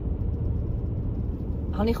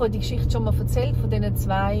 Habe ich euch die Geschichte schon mal erzählt von diesen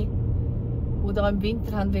zwei, die da im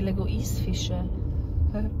Winter haben wollen Eisfischen?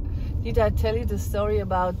 Did I tell you the story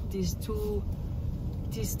about these two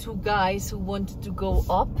guys who wanted to go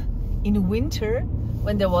up in winter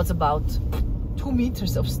when there was about 2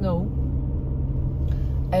 meters of snow?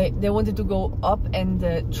 They wanted to go up and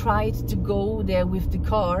tried to go there with the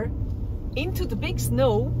car into the big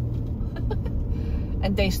snow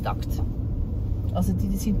and they stuck. Also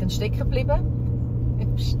die sind dann stecken geblieben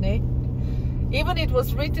im Schnee. Even it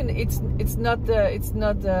was written it's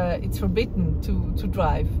forbidden to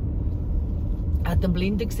drive. Hat den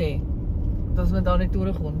Blinden gesehen, dass man da nicht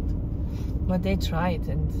durchkommt. But they tried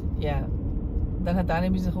and yeah. Dann hat einer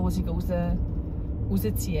müssen sich rausziehen.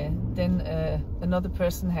 Then another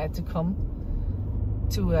person had to come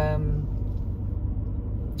to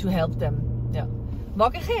help them. Ja.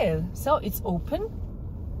 Wagenkehr. So, it's open.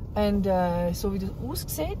 And so wie das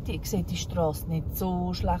aussieht, sieht die Straße nicht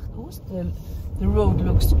so schlecht aus. The road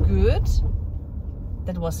looks good.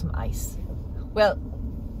 That was some ice. Well,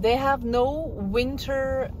 they have no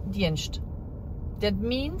winter Dienst. That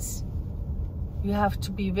means you have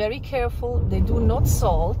to be very careful. They do not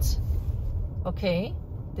salt. Okay,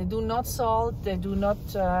 they do not salt, they do not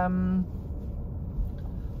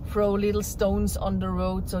throw little stones on the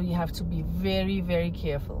road, so you have to be very, very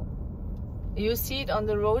careful. You see it on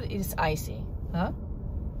the road, it is icy. Huh?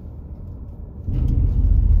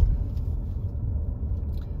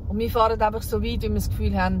 Und wir fahren einfach so weit, wie wir das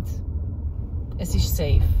Gefühl haben, es ist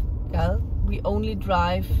safe. Gell? We only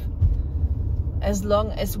drive as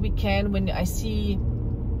long as we can when I see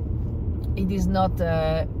it is not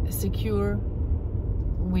secure.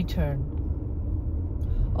 We turn.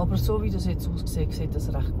 Aber so wie das jetzt aussieht, sieht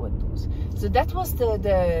das recht gut aus. So that was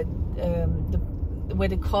the where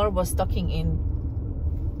the car was stucking in.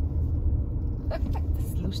 Das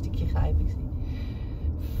ist lustig, ich habe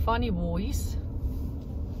funny voice.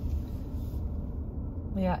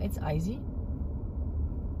 Yeah, it's icy.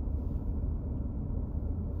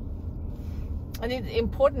 And it's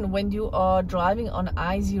important when you are driving on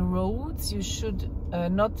icy roads, you should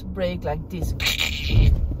not brake like this.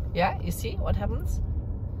 Yeah, you see what happens?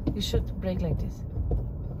 You should brake like this.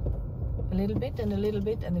 A little bit and a little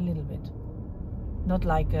bit and a little bit. Not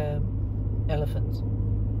like an elephant.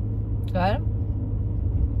 Geil?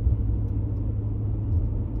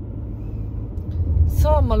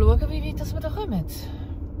 So, mal schauen, wie weit wir da kommen.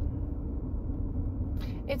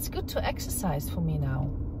 It's good to exercise for me now.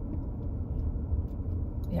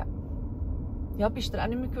 Ja. Ja, bist du auch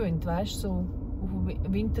nicht mehr gewöhnt, weißt du, so auf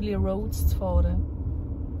winterliche Roads zu fahren.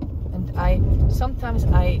 And sometimes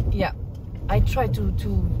I try to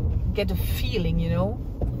get a feeling, you know,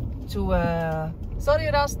 sorry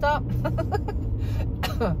Rasta,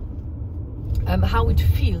 how it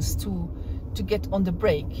feels to get on the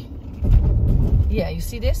brake. Yeah, you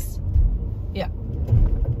see this? Yeah.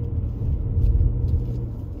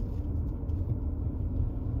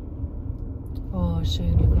 Oh,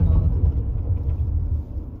 schön, guck mal.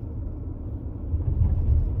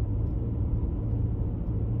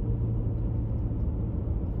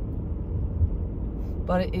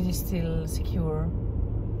 But it is still secure.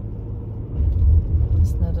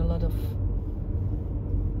 There's not a lot of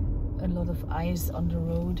ice on the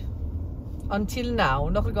road. Until now.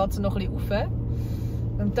 Nachher geht es noch ein bisschen rauf.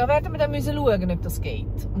 Und da werden wir dann müssen schauen, ob das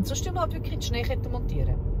geht. Und sonst müssen wir halt wirklich die Schneekette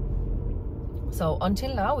montieren. So,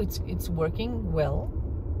 until now it's working well.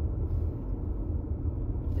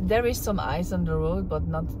 There is some ice on the road, but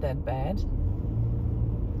not that bad.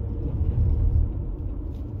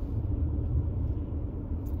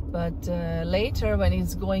 But later, when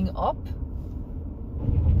it's going up,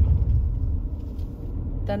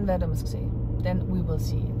 dann werden wir es sehen. Then we will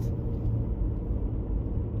see it.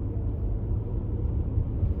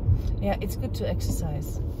 Yeah, it's good to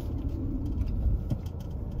exercise.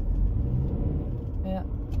 Yeah,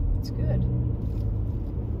 it's good.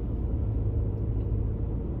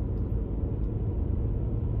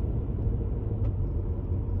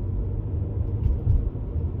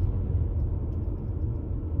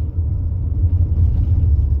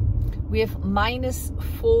 We have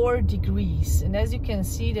 -4 degrees, and as you can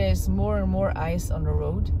see, there's more and more ice on the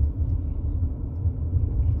road.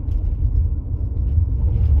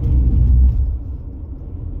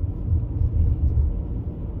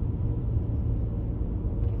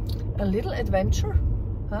 A little adventure,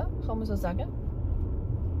 huh? Kann man so sagen?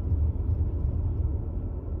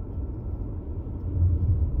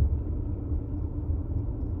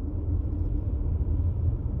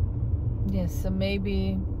 Yes, so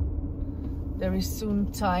maybe there is soon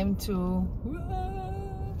time to...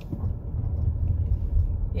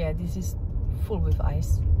 Yeah, this is full with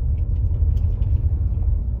ice.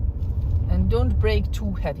 And don't brake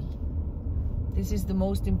too heavy. This is the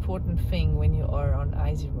most important thing when you are on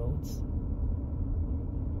icy roads.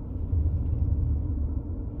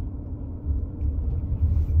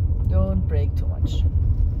 Don't brake too much.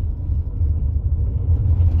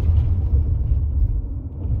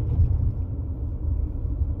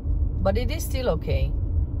 But it is still okay.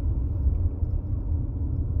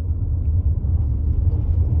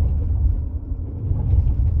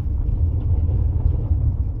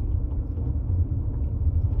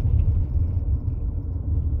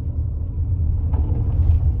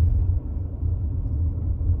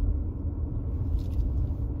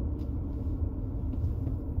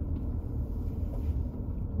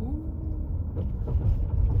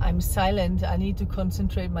 I'm silent. I need to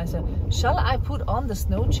concentrate myself. Shall I put on the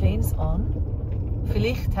snow chains on?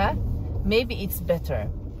 Vielleicht, huh? Maybe it's better.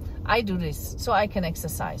 I do this so I can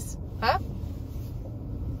exercise. Huh?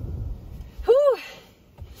 Whew.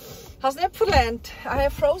 Has nicht verlernt. I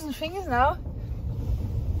have frozen fingers now.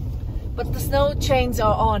 But the snow chains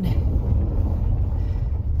are on.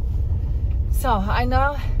 So I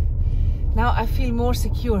now I feel more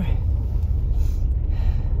secure.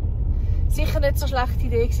 Sicher nicht so schlechte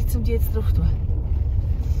Idee gewesen, um die jetzt drauf zu tun.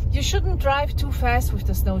 You shouldn't drive too fast with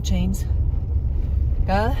the snow chains.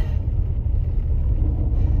 Gell?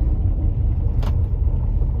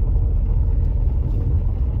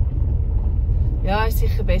 Ja, ist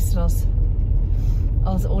sicher besser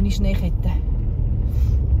als ohne Schneekette.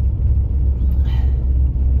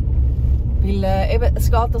 Weil eben, es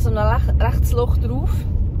geht also ein Rechtsloch drauf.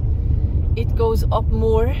 It goes up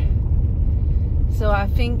more. So I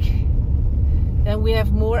think then we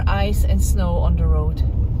have more ice and snow on the road.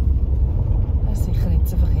 Das ist sicher nicht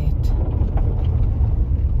so verkehrt.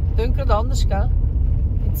 Klingt gerade anders, gell?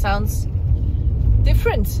 It sounds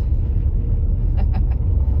different.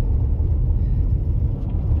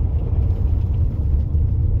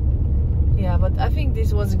 Yeah, but I think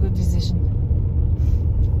this was a good decision.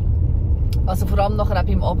 Also vor allem nachher auch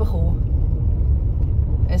beim Runterkommen.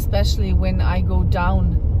 Especially when I go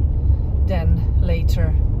down then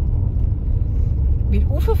later. Weil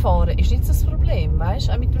rauffahren ist nicht das Problem, weißt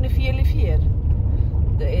du? Auch mit einem 4x4.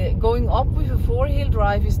 Going up with a 4-hill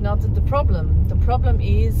drive is not the problem. The problem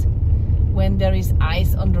is when there is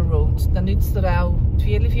ice on the road. Dann nützt dir auch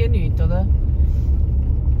die 4x4 nichts, oder?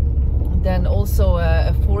 Then also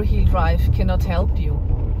a 4-hill drive cannot help you.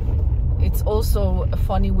 It's also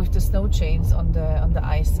funny with the snow chains on the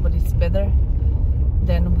ice, but it's better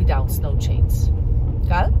than without snow chains.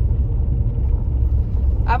 Gell?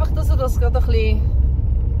 Einfach, dass du das gerade ein bisschen...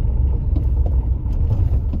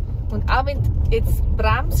 Und auch wenn jetzt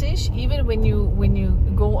bremst ist, even when you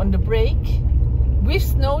go on the brake, with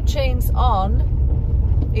snow chains on,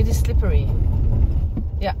 it is slippery.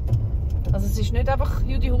 Ja. Also es ist nicht einfach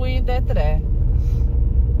Judy Hui dort drin.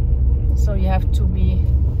 So you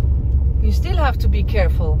still have to be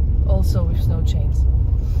careful also with snow chains.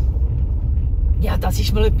 Ja, das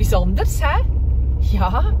ist mal etwas anderes, hä?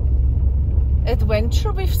 Ja.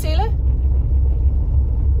 Adventure with Seele.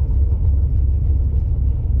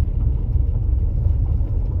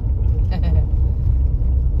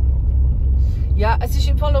 Ja, es ist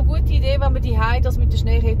im Fall eine gute Idee, wenn man die das mit den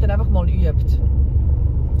Schneeketten einfach mal übt.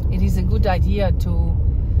 it is a good idea to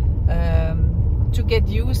get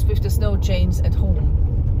used with the snow chains at home.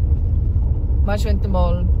 Weißt du, wenn du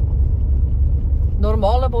mal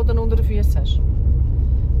normalen Boden unter den Füßen hast.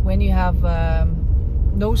 When you have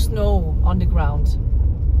no snow on the ground.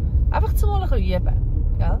 Einfach zum mal üben,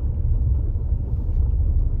 gell?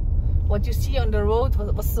 What you see on the road,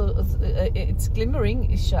 it's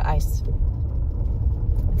glimmering, is ice.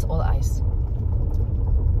 It's all ice.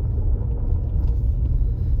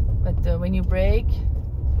 But when you brake,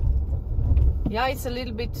 yeah, it's a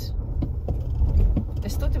little bit.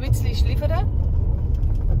 Es tut ein bisschen schliffern,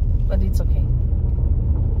 but it's okay.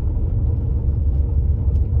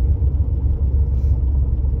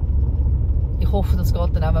 Ich hoffe, das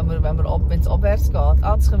geht dann auch, wenn es abwärts geht.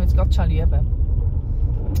 Ah, das können wir jetzt gerade schon üben.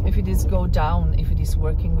 If it is go down, if it is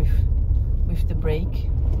working with the brake.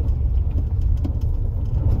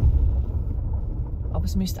 Aber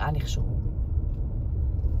es müsste eigentlich schon.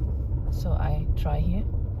 So I try here.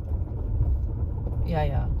 Ja,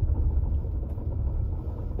 ja.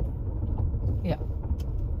 Ja.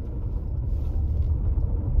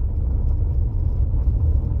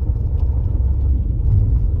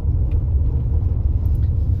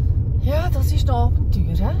 Ja, das ist ein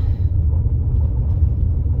Abenteuer. He?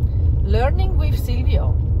 Learning with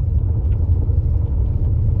Silvia.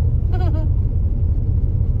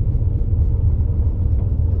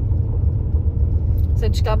 Jetzt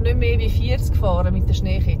hättest du, glaube ich, nicht mehr wie 40 gefahren mit der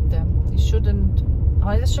Schneekette. Ist schon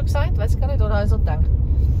habe ich das schon gesagt? Weiß ich gar nicht, oder habe ich so gedacht?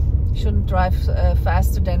 Shouldn't drive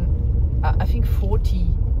faster than, I think, 40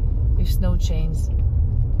 with snow chains.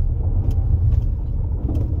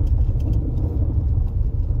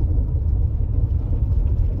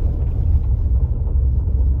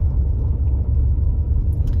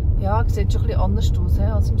 Ja, sieht schon ein bisschen anders aus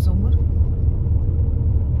als im Sommer.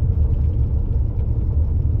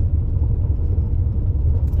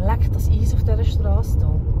 Leck das Eis auf dieser Straße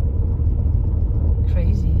hier.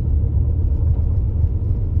 Crazy.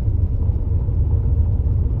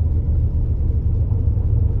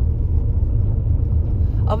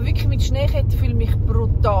 Aber wirklich mit Schneekette fühle ich mich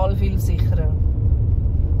brutal viel sicherer.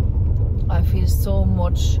 I feel so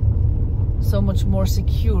much more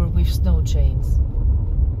secure with snow chains.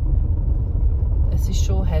 Es ist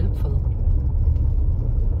schon helpful.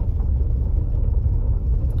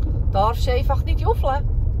 Darfst du einfach nicht juffeln.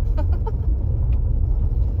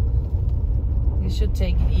 You should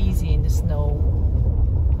take it easy in the snow.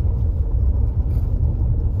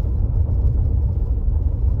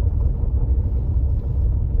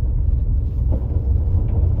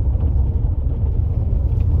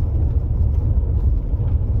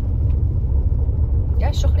 Ja,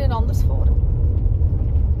 ist schon ein bisschen anders vor.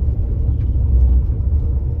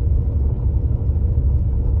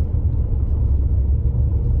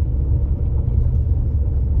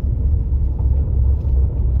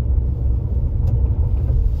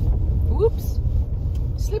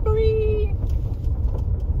 Slippery.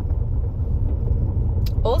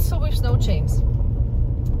 Also with snow chains.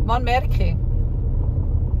 Man merke.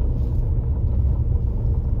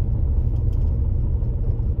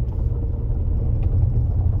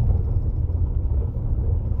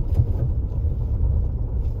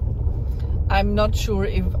 I'm not sure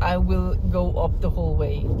if I will go up the whole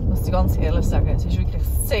way. Muss ich ganz ehrlich sagen. Es ist wirklich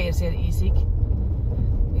sehr, sehr easy.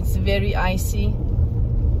 It's very icy.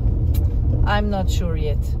 I'm not sure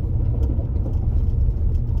yet.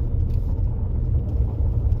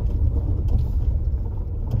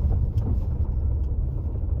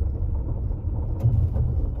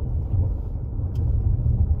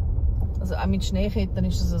 Also auch mit Schneeketten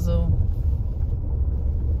ist es also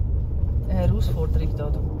eine Herausforderung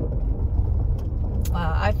da.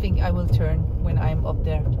 I think I will turn when I'm up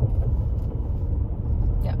there.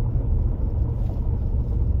 Yeah.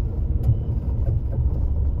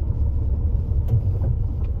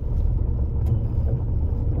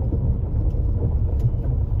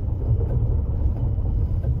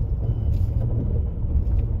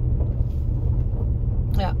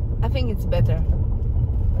 Yeah, I think it's better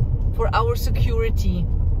for our security.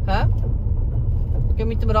 Huh? Wir gehen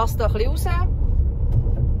mit dem Rasta ein bisschen raus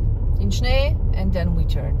in den Schnee and then we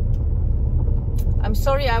turn. I'm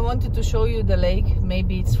sorry, I wanted to show you the lake.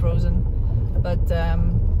 Maybe it's frozen, but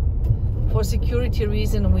for security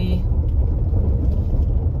reason we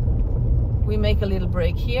make a little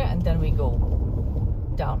break here and then we go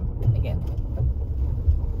down again.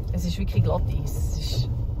 Es ist wirklich glatt Eis. Es ist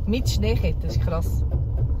mit Schneekette, das ist krass.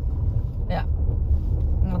 Ja,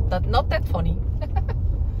 not that funny.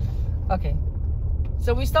 Okay,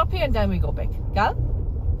 so we stop here and then we go back. Gell?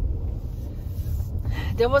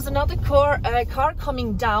 There was another car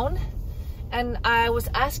coming down, and I was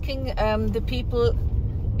asking the people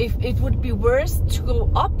if it would be worth to go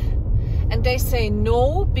up, and they say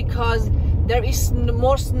no, because there is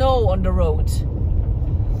more snow on the road,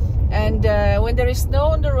 and when there is snow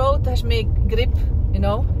on the road, that's make grip, you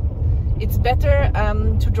know. It's better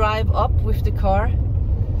to drive up with the car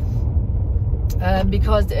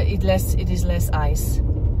because it is less ice.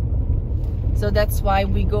 So that's why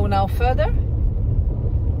we go now further,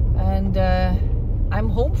 and I'm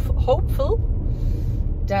hopeful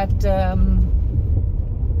that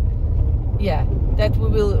yeah, that we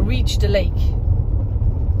will reach the lake.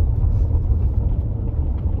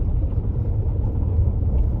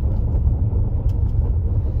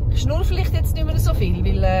 Ich schnurre vielleicht jetzt nicht mehr so viel,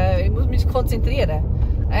 weil ich muss mich konzentrieren.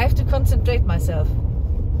 I have to concentrate myself.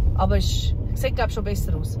 Aber es sieht, glaube ich, schon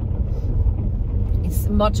besser aus. It's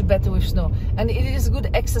much better with snow, and it is a good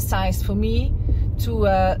exercise for me to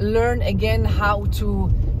learn again how to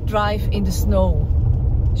drive in the snow.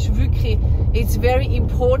 It's very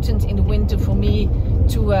important in the winter for me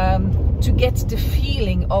to get the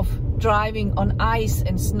feeling of driving on ice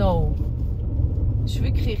and snow. It's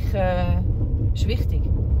wirklich ist wichtig.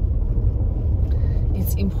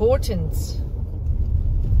 It's important.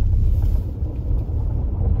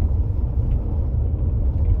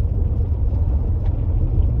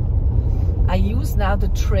 I use now the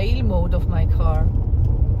trail mode of my car.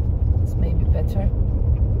 It's maybe better.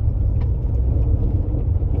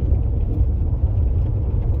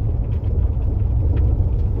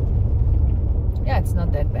 Yeah, it's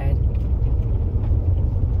not that bad.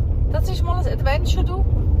 Das ist mal ein Adventure, du.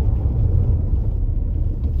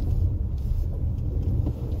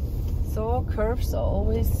 So, curves are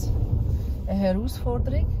always eine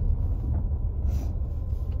Herausforderung.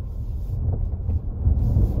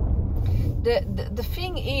 The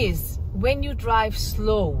thing is, when you drive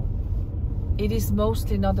slow, it is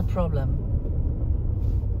mostly not a problem.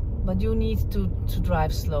 But you need to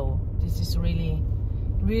drive slow. This is really,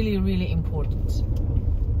 really, really important.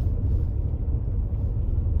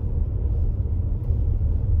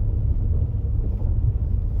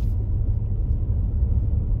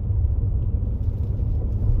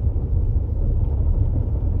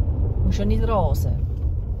 Musst ja nicht rasen.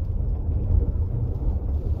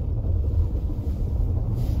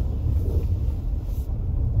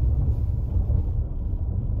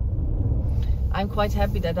 I'm quite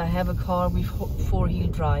happy that I have a car with four-wheel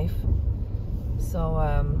drive, so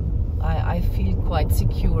I feel quite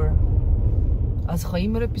secure. Also kann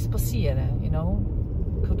immer etwas passieren, you know.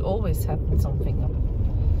 Could always happen something.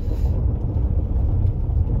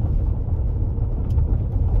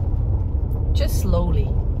 Just slowly.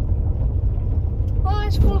 Oh,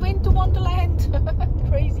 it's full winter wonderland.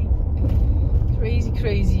 Crazy, crazy,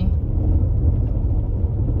 crazy.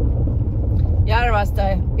 Ja,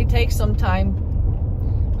 Rasta, it takes some time,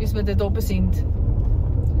 bis wir dort oben sind,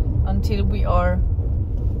 until we are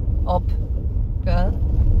up, gell?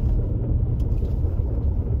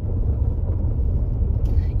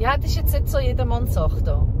 Ja, das ist jetzt nicht so jedermanns Sache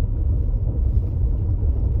da.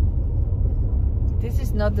 This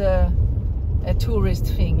is not a tourist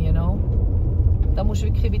thing, you know. Da musst du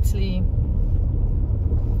wirklich ein bisschen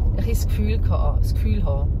das Gefühl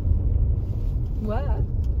haben. Wow.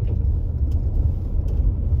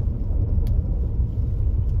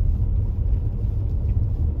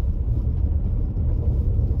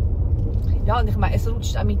 Ja, und ich meine, es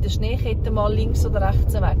rutscht auch mit der Schneekette mal links oder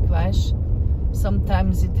rechts weg, weißt?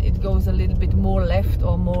 Sometimes it goes a little bit more left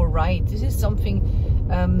or more right. This is something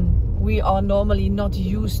we are normally not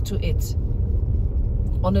used to it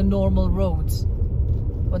on a normal road.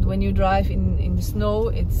 But when you drive in the snow,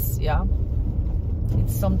 it's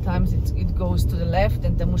sometimes it goes to the left,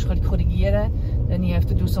 and dann musst du halt korrigieren. Then you have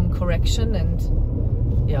to do some correction, and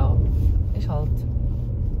ja, ist halt,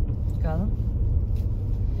 gell?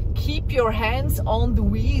 Keep your hands on the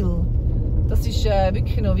wheel. Das ist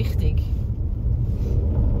wirklich noch wichtig.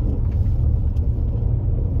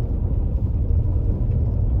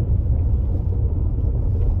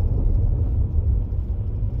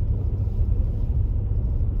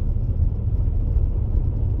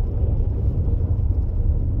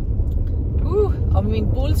 Aber mein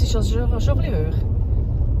Puls ist also schon ein bisschen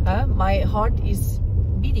hoch. My heart is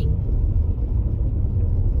beating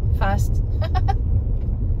fast.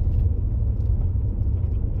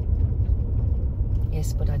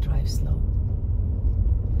 Yes, but I drive slow.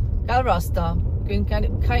 Gell, Rasta? Gehen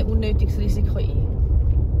kein unnötiges Risiko ein.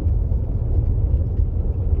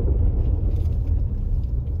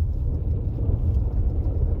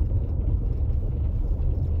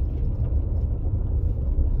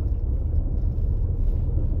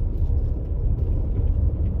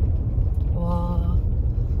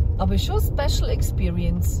 Aber schon eine Special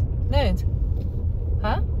Experience, nicht?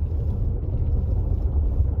 Hä?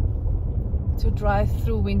 To drive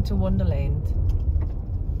through Winter Wonderland.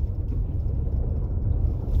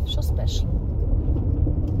 Schon special.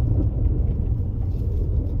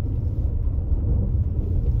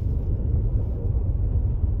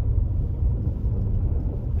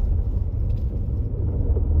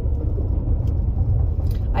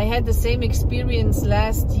 I had the same experience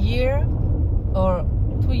last year or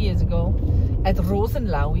 2 years ago at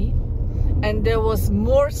Rosenlaui, and there was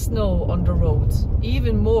more snow on the road,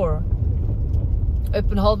 even more.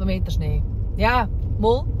 Etwa einen halben Meter Schnee. Ja,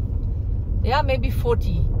 mal. Yeah, maybe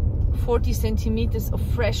 40 centimeters of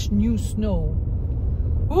fresh new snow.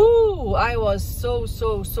 Ooh, I was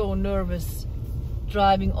so nervous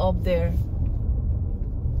driving up there.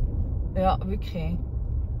 Ja, wirklich.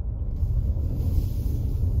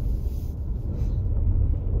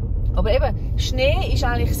 Aber eben, Schnee ist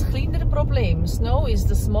eigentlich das kleinere Problem. Snow is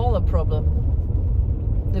the smaller problem.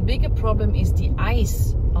 The bigger problem is the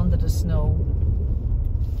ice under the snow.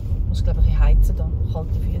 Ich muss, glaube ich, heizen da.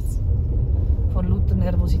 Kalte Füße. Von lauter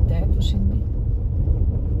Nervosität wahrscheinlich.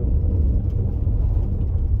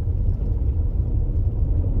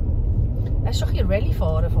 Das ist doch ein Rallye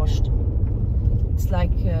fahren fast. It's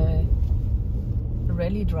like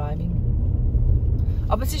Rallye driving.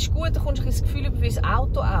 Aber es ist gut, da kommst du das Gefühl über das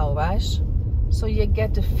Auto auch, weißt du? So you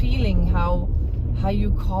get the feeling how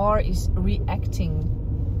your car is reacting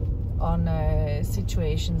on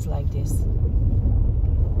situations like this.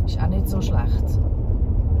 Ist auch nicht so schlecht.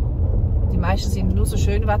 Die meisten sind nur so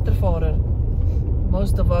Schönwetterfahrer.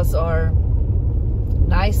 Most of us are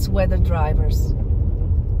nice weather drivers.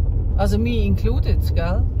 Also me included,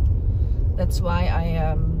 gell? That's why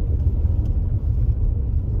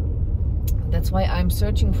I'm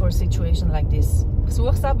searching for a situation like this. Ich suche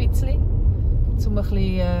es auch ein bisschen, um ein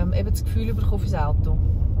bisschen eben das Gefühl zu bekommen fürs Auto.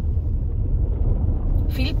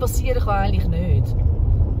 Viel passieren kann eigentlich nicht.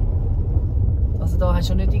 Also da hast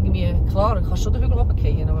du nicht irgendwie... Klar, du kannst schon den Hügel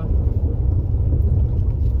runterfallen, aber...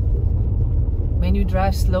 When you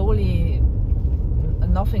drive slowly,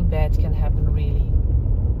 nothing bad can happen really.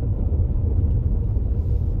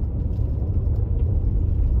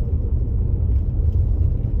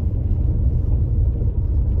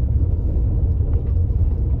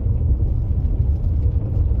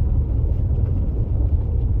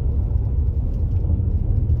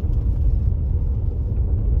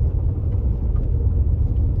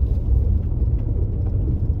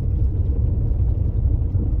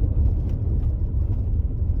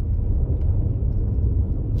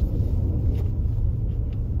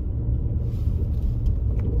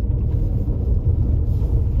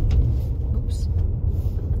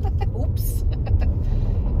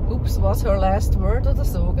 Was her last word oder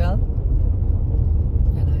so, gell?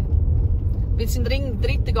 Ja, nein. Jetzt in den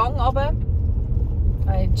dritten Gang runter.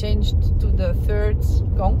 I changed to the third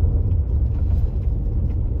Gang.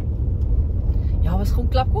 Ja, aber es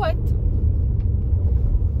kommt, glaube ich, gut.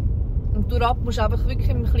 Und durchab musst du einfach wirklich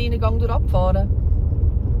im kleinen Gang durchfahren.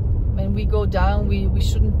 When we go down, we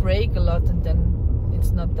shouldn't brake a lot, and then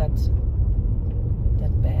it's not that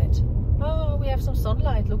bad. Oh, we have some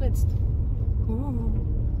sunlight. Look jetzt.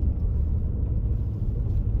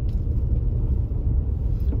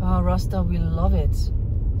 Oh, Rasta will love it.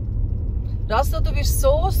 Rasta, du wirst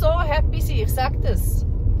so happy sein, ich sag das.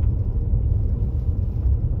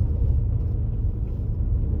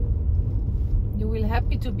 You will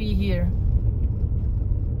happy to be here.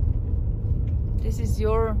 This is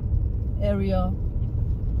your area.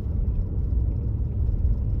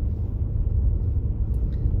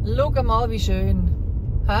 Schau mal, wie schön.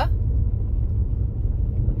 Huh?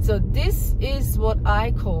 So this is what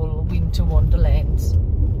I call Winter Wonderland.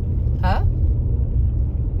 Huh?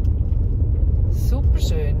 Super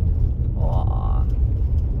schön. Oh.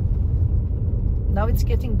 Now it's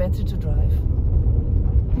getting better to drive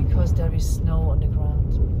because there is snow on the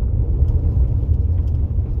ground.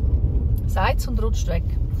 Seit's und rutscht weg.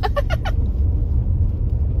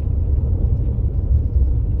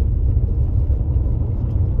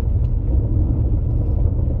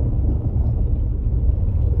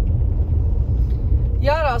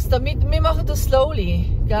 Ja, Rasta, wir machen das slowly,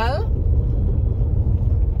 gell?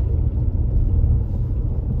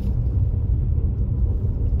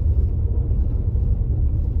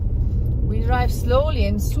 We drive slowly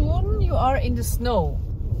and soon you are in the snow.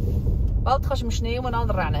 Bald kannst du im Schnee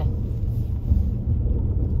umeinander rennen.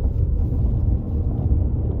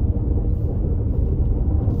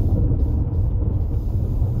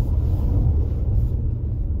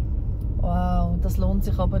 Wow, das lohnt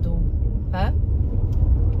sich aber du. Hä?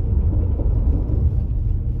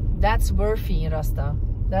 That's worthy, Rasta.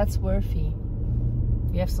 That's worthy.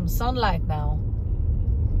 We have some sunlight now.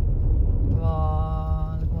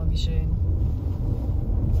 Wow, guck mal, wie schön.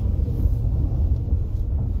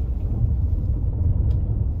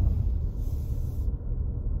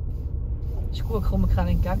 Ist gut, kommen wir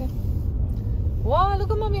entgegen. Wow, look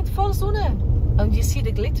mal, wir haben voll Sonne. And you see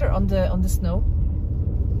the glitter on the snow.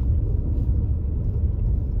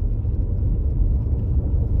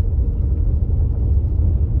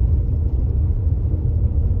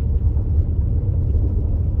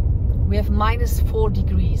 We have -4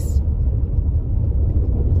 degrees.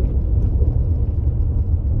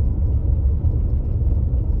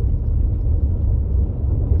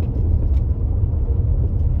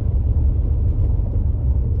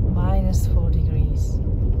 -4 degrees.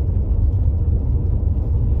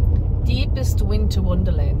 Deepest winter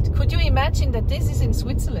wonderland. Could you imagine that this is in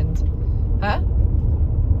Switzerland? Huh?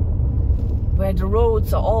 Where the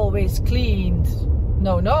roads are always cleaned.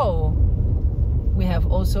 No, no. We have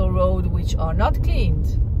also roads which are not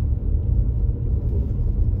cleaned.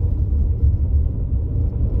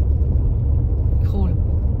 Cool.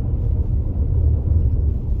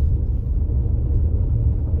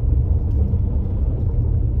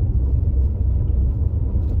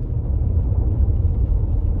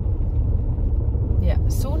 Yeah,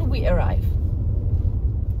 soon we arrive.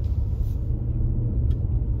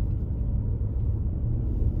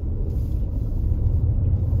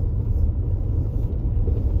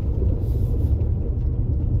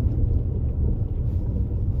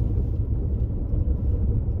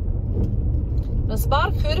 Noch ein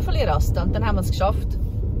paar Kurven rasten und dann haben wir es geschafft.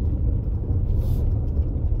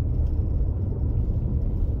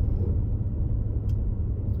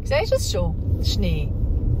 Siehst du es schon? Der Schnee.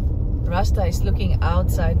 Rasta is looking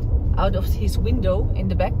out of his window in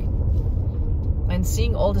the back and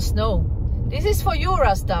seeing all the snow. This is for you,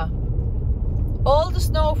 Rasta. All the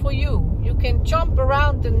snow for you. You can jump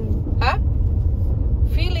around and, huh?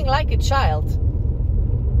 Feeling like a child.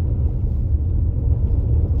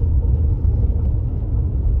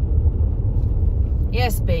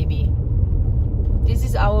 Yes, baby. This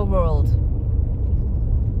is our world.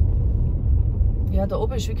 Ja, da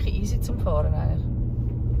oben ist wirklich easy zum Fahren eigentlich.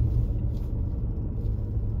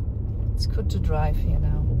 It's good to drive here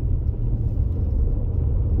now.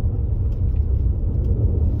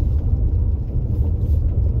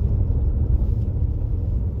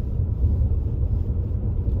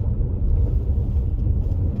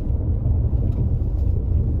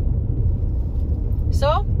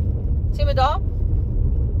 So, sind wir da?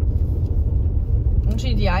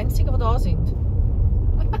 Wahrscheinlich die einzigen, die da sind.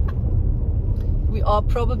 We are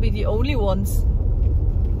probably the only ones.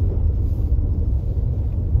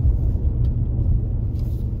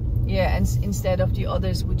 Yeah, and instead of the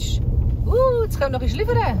others which... jetzt kommt noch ein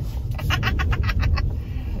Schliffern.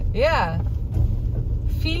 Yeah.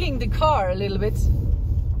 Feeling the car a little bit.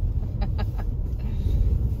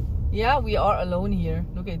 Yeah, we are alone here.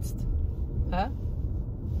 Look jetzt. Huh?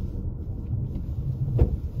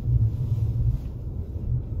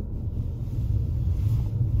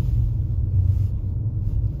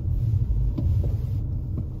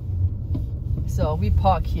 So we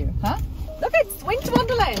park here, huh? Look, it's Winter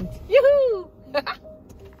Wonderland! Yoo-hoo!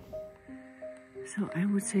 So I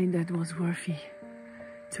would say that was worthy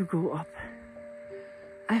to go up.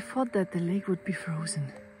 I thought that the lake would be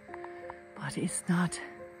frozen, but it's not.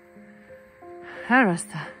 Huh,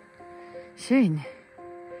 Rasta? Schön.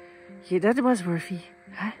 Yeah, that was worthy,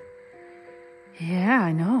 huh? Yeah,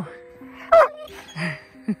 I know.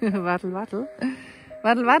 Waddle, waddle.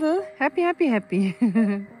 Waddle, waddle. Happy, happy, happy.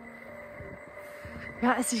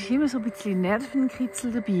 Ja, es ist immer so ein bisschen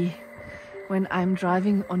Nervenkitzel dabei, when I'm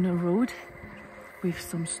driving on a road with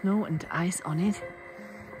some snow and ice on it.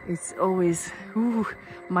 It's always,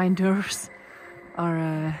 my nerves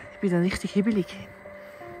are, ich bin dann richtig hibbelig.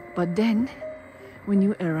 But then, when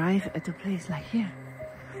you arrive at a place like here,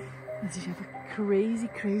 es ist einfach crazy,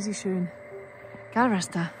 crazy schön. Gell,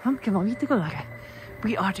 Rasta? Können wir weiter schauen?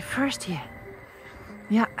 We are the first here.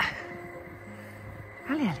 Ja.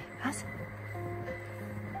 Halli, was?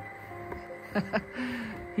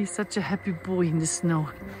 He's such a happy boy in the snow.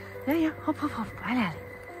 Yeah, hop, hop, hop. Alle.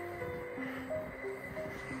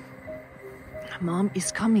 Mom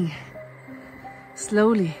is coming.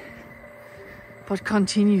 Slowly, but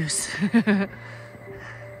continues.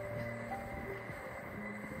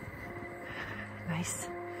 Nice.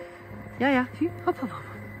 Yeah. Hop, hop, hop.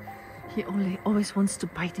 He always wants to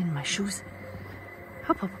bite in my shoes.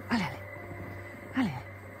 Hop, hop. Alle.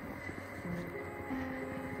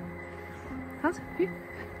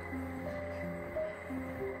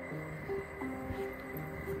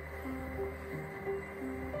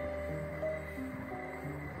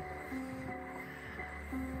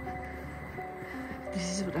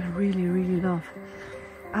 really, really love.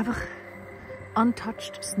 Einfach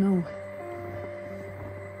untouched snow.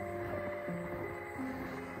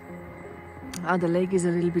 Ah, the lake is a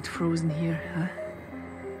little bit frozen here, huh?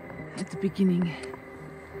 At the beginning.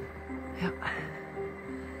 Yeah.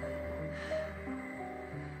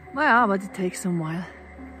 Naja, but it takes some while,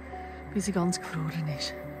 bis sie ganz gefroren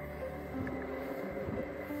ist.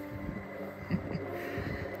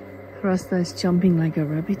 Rasta is jumping like a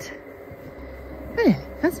rabbit. Hey,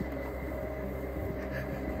 that's...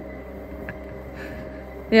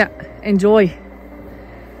 Yeah, enjoy.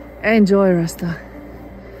 Enjoy, Rasta.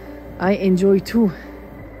 I enjoy too.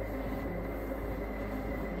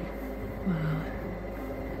 Wow.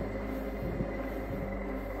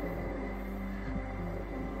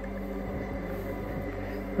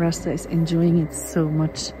 Rasta is enjoying it so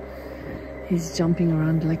much. He's jumping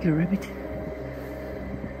around like a rabbit.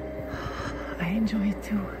 I enjoy it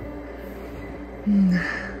too. And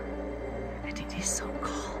it is so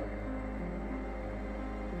cold.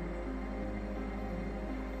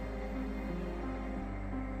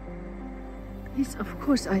 Yes, of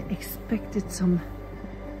course I expected some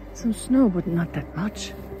snow, but not that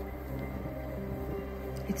much.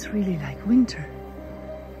 It's really like winter.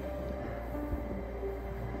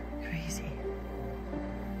 Crazy.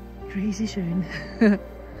 Crazy schön.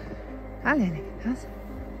 Alle, was?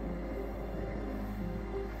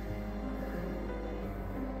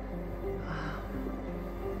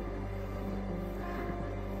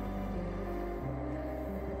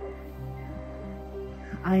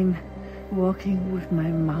 I'm walking with my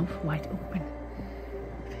mouth wide open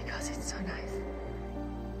because it's so nice.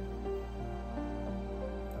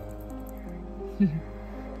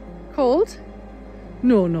 Cold?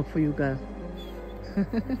 No, not for you, girl.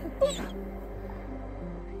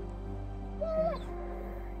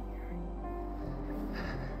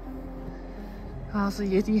 Also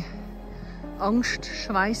jede Angst,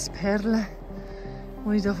 Schweißperle,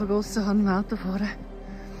 die ich da vergossen habe im Autofahren,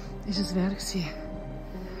 ist es wert gewesen.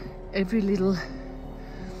 Every little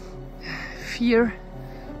fear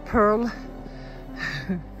pearl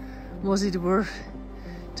was it worth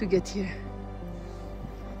to get here.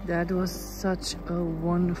 That was such a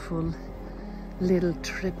wonderful little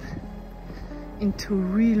trip into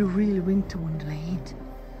real winter wonderland.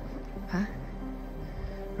 Huh?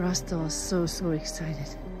 Rasta was so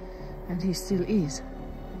excited, and he still is.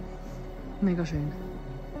 Mega schön.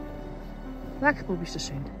 Leck, Bub, ist das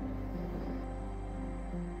schön.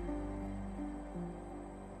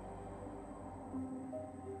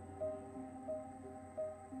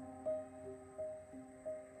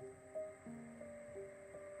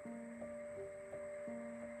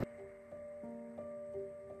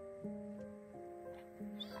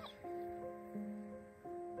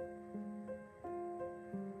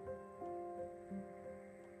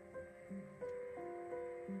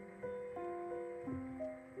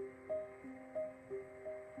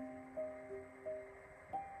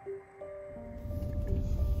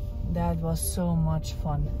 That was so much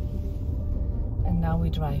fun. And now we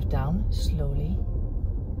drive down slowly.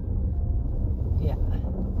 Ja.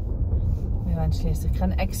 Wir wollen schließlich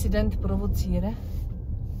kein Accident provozieren.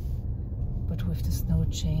 But with the snow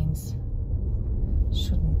chains,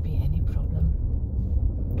 shouldn't be any problem.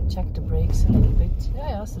 Check the brakes a little bit.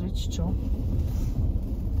 Ja, es rutscht schon.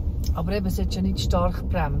 Aber eben, es sollte ja nicht stark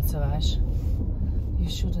bremsen, weißt du? You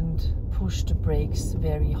shouldn't push the brakes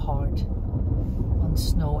very hard on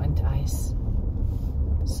snow and ice.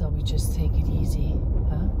 So we just take it easy.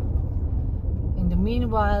 Huh? In the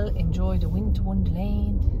meanwhile, enjoy the winter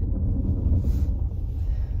wonderland.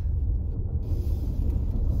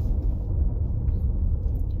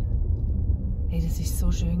 Hey, das ist so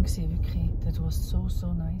schön gewesen, wirklich. That was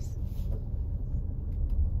so nice.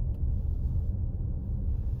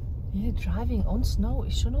 Yeah, driving on snow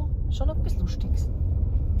ist schon etwas Lustiges.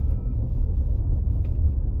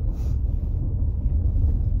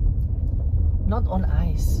 Not on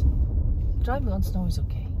ice. Driving on snow is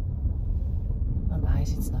okay. On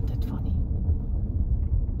ice it's not that funny.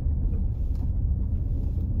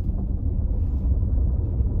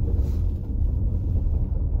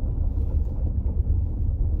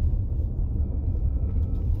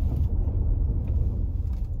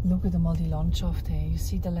 Look at mal die Landschaft, hey. You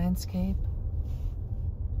see the landscape?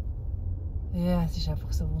 Ja, es ist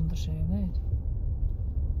einfach so wunderschön, nicht?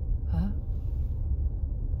 Huh?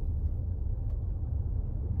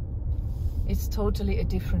 It's totally a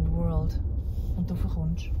different world. Und du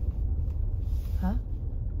kommst. Huh?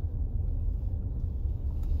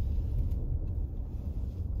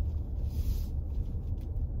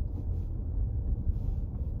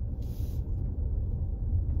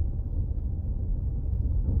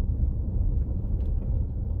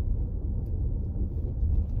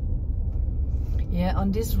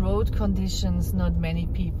 on these road conditions, not many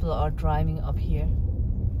people are driving up here.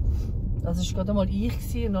 Das war gerade mal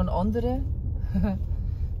ich und noch ein anderer.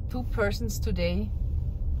 2 persons today.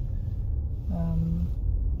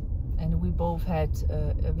 And we both had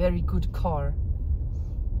a very good car.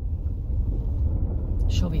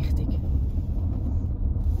 Schon wichtig.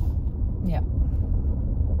 Ja.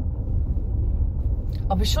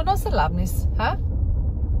 Aber schon das Erlebnis, hä?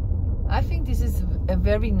 I think this is a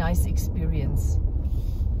very nice experience.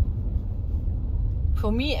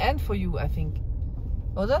 For me and for you, I think.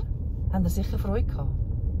 Oder? Haben ihr sicher Freude gehabt?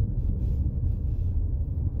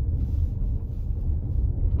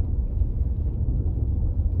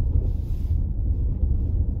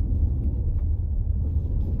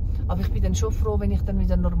 Aber ich bin dann schon froh, wenn ich dann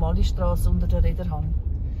wieder eine normale Straße unter den Rädern habe.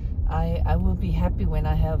 I will be happy when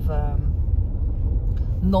I have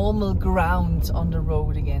normal ground on the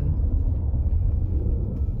road again.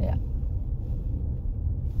 Ja.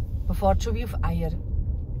 Man fährt schon wie auf Eier.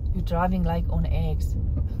 You're driving like on eggs.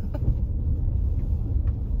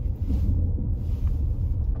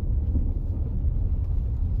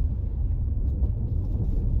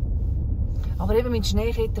 Aber eben mit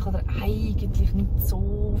Schneeketten kann eigentlich nicht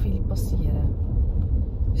so viel passieren.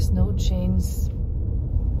 Snow chains,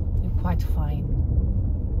 you're quite fine.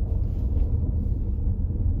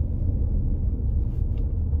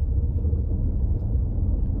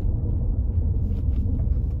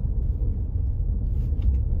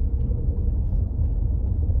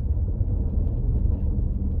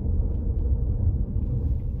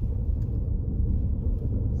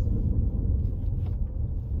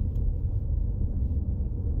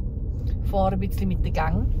 Ich fahre ein bisschen mit dem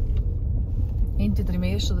Gang. Entweder im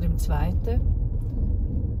ersten oder im zweiten.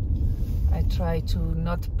 I try to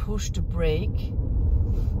not push the brake.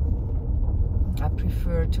 I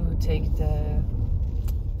prefer to take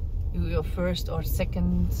your first or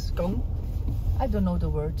second gang. I don't know the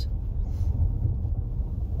word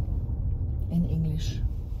in English,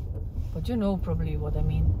 but you know probably what I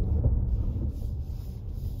mean.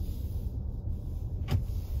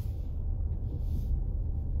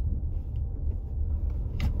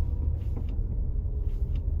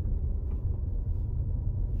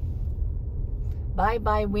 Bye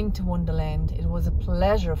bye winter wonderland. It was a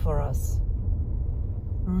pleasure for us.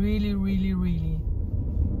 Really, really, really.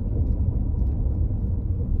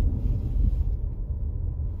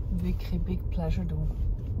 Wirklich big pleasure du.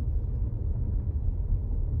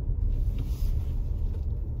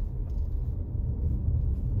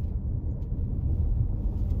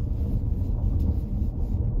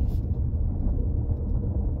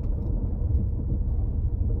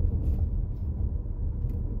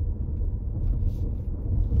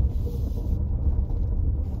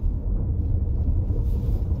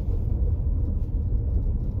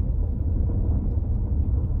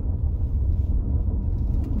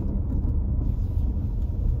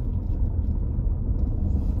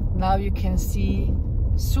 Now you can see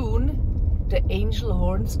soon the angel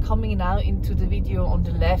horns coming now into the video on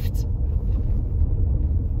the left.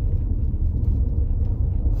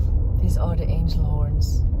 These are the angel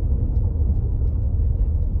horns.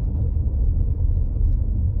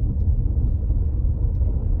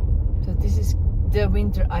 So this is the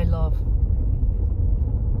winter I love.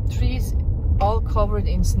 Trees all covered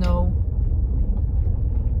in snow.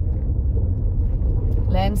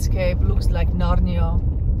 Landscape looks like Narnia.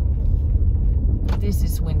 This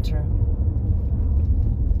is winter.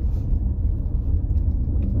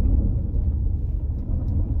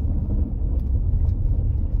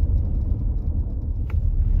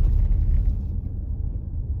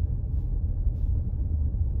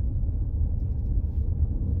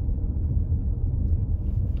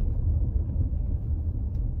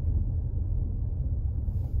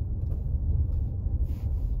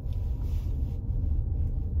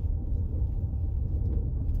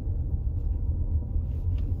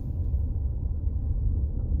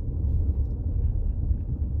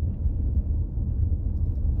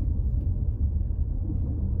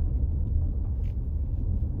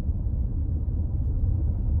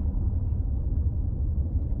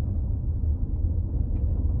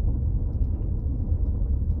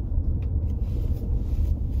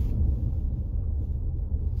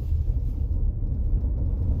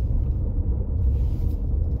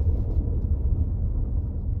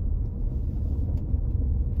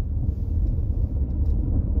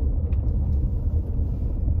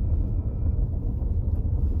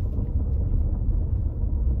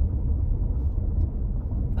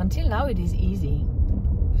 Until now it is easy,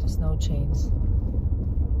 snow chains.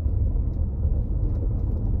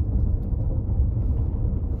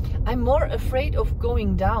 I'm more afraid of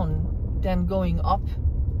going down than going up.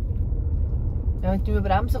 Ja, wenn du über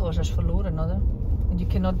Bremsen kannst, hast du verloren, oder? And you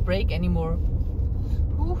cannot brake anymore.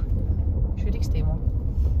 Schwieriges Thema.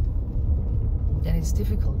 Then it's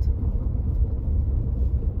difficult.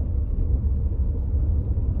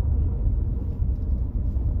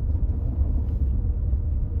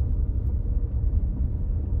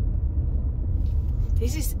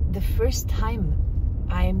 This is the first time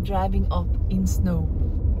I am driving up in snow.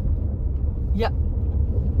 Yeah.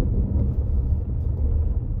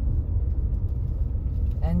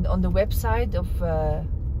 And on the website of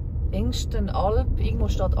Engsten Alp, irgendwo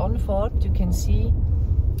steht Anfahrt, you can see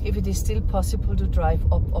if it is still possible to drive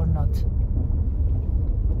up or not.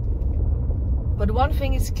 But one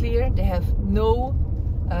thing is clear, they have no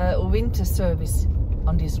winter service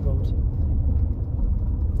on this road.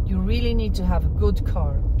 You really need to have a good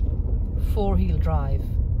car, 4-wheel drive,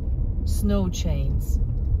 snow chains.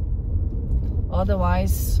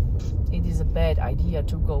 Otherwise, it is a bad idea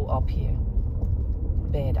to go up here.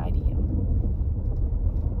 Bad idea.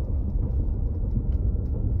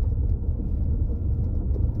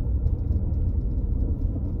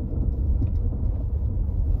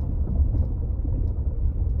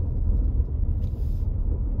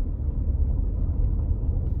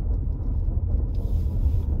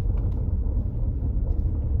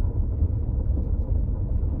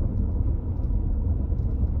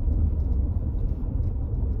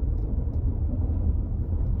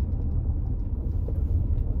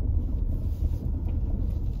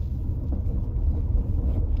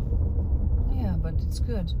 It's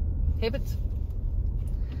good. Hebt.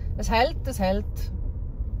 Es hält, es hält.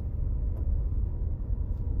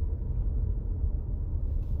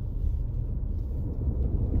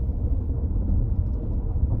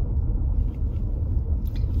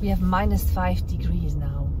 We have -5 degrees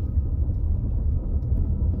now,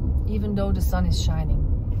 even though the sun is shining.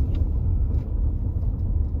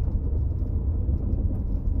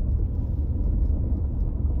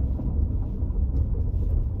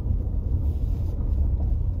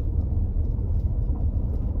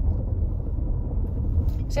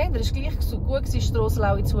 Seht ihr, es war gleich so gut, dass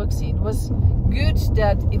Rosenlaui zu war. It was good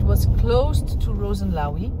that it was closed to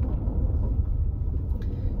Rosenlaui,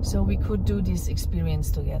 so we could do this experience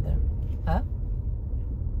together. Hä?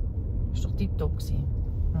 Das war doch tiptop.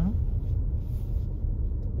 Hm?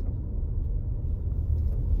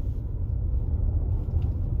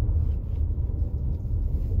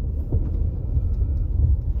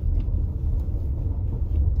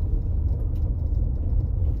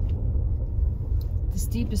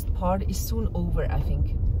 The steepest part is soon over, I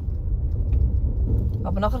think.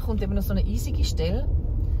 Aber nachher kommt eben noch so eine eisige Stelle.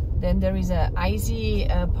 Then there is a icy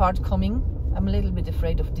part coming. I'm a little bit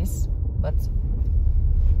afraid of this, but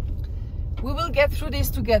we will get through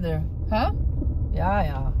this together. Huh? Ja,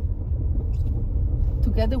 ja.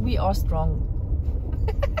 Together we are strong.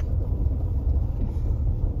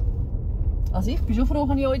 Also ich bin schon froh,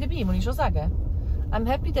 dass ich euch dabei, muss ich schon sagen. I'm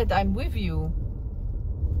happy that I'm with you.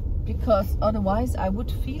 Because otherwise I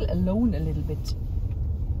would feel alone a little bit.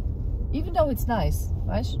 Even though it's nice,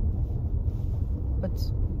 right? But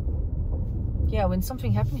yeah, when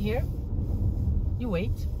something happens here, you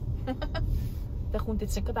wait. Da kommt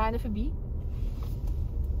jetzt gerade einer vorbei.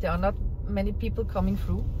 There are not many people coming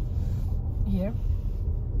through here.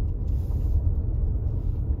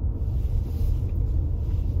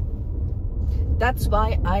 That's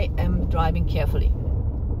why I am driving carefully.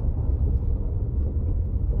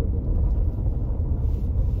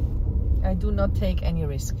 I do not take any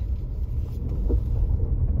risk.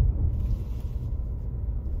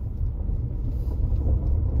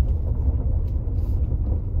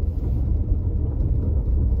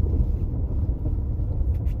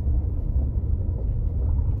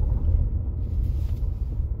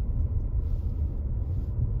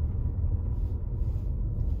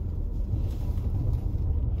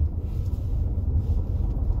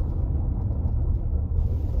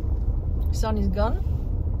 Sun is gone.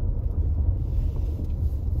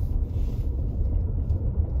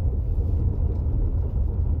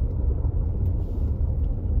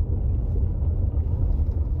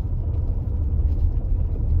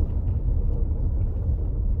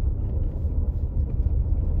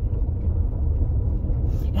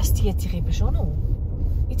 Das zieht sich eben schon noch.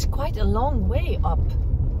 It's quite a long way up.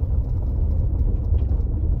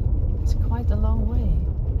 It's quite a long way.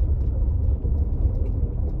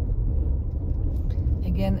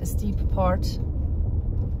 Again, a steep part.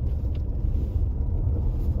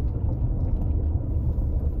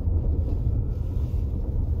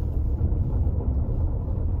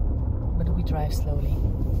 But we drive slowly.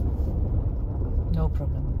 No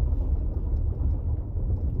problem.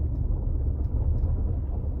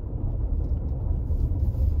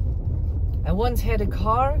 I once had a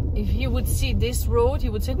car. If he would see this road, he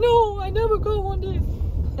would say, "No, I never go on this."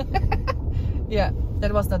 Yeah,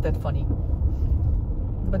 that was not that funny.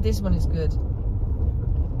 But this one is good.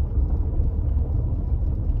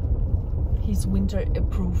 He's winter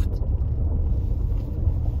approved.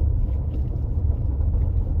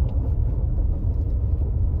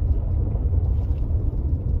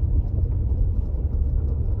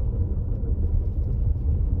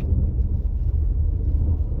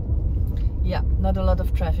 Yeah, not a lot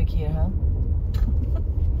of traffic here, huh?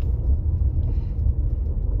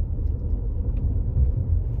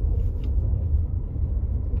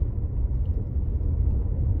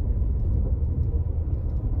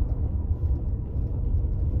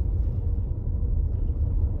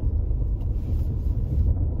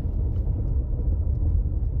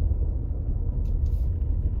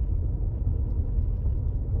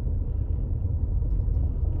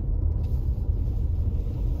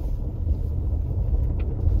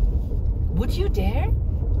 Would you dare?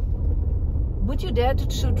 Would you dare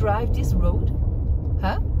to drive this road?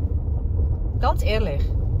 Huh? Ganz ehrlich.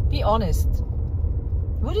 Be honest.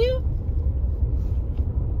 Would you?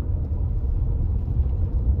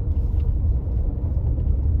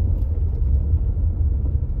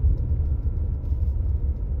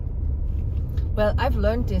 Well, I've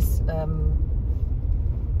learned this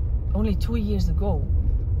only 2 years ago,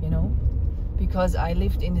 you know, because I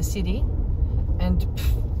lived in the city, and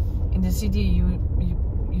in the city you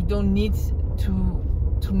don't need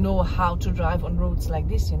to know how to drive on roads like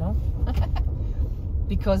this, you know.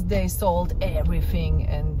 Because they sold everything,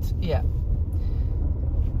 and yeah.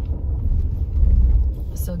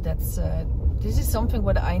 So that's this is something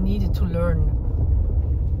what I needed to learn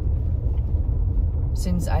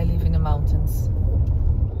since I live in the mountains.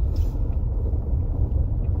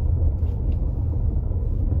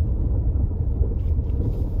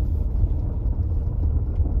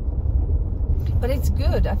 But it's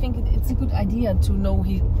good. I think it's a good idea to know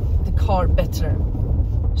the car better.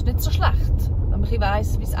 Ist nicht so schlecht, wenn man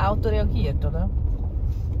weiss, wie das Auto reagiert, oder?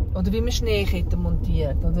 Oder wie man Schneeketten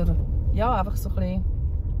montiert, oder? Ja, einfach so ein bisschen.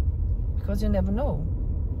 Because you never know.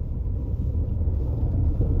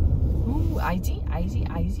 Ooh, easy, easy,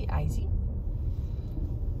 easy, easy.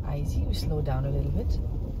 Easy, we slow down a little bit.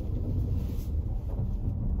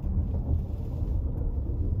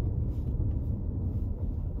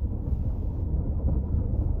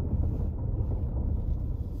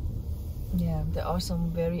 Yeah, there are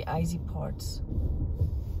some very easy parts.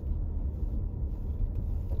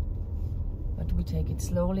 But we take it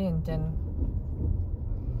slowly, and then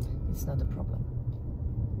it's not a problem.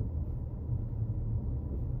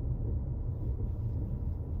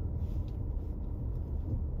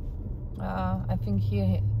 I think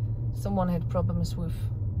here someone had problems with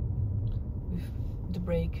the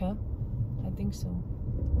brake, huh? I think so.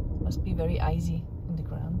 Must be very easy in the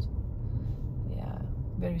ground. Yeah,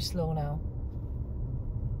 very slow now.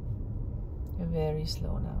 Very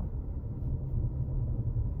slow now.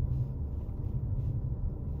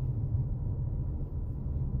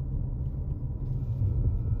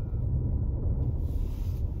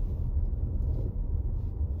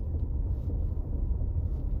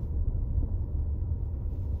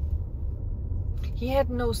 He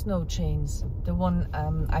had no snow chains. The one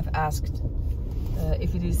I've asked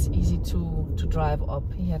if it is easy to drive up.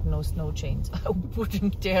 He had no snow chains. I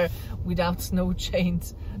wouldn't dare without snow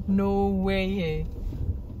chains. No way.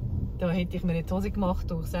 Da hätte ich mir nicht die Hose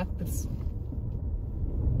gemacht, ich sag das.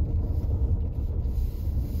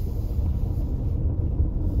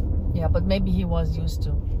 Yeah, but maybe he was used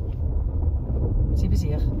to. Sie bei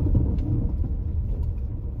sich.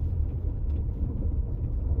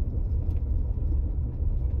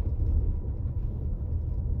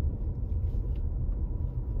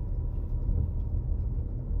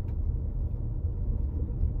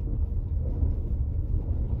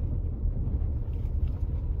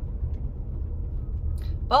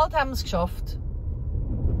 Bald haben wir es geschafft.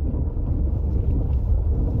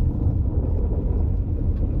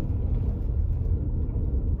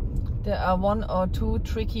 There are 1 or 2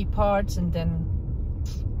 tricky parts, and then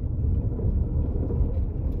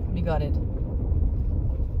we got it.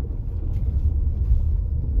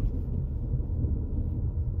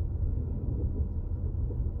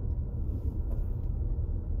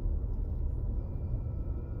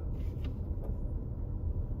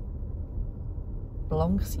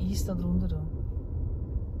 Blankes Eis da drunter.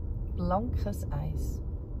 Blankes Eis.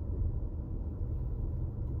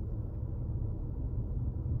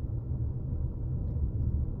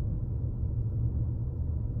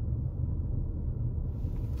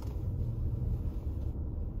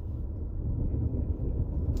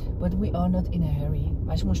 But we are not in a hurry.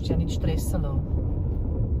 Weißt du, musst dich ja nicht stressen lassen.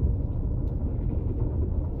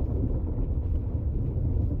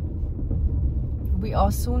 We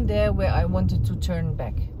are soon there where I wanted to turn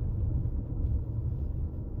back.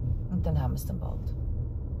 Und dann haben wir es dann bald.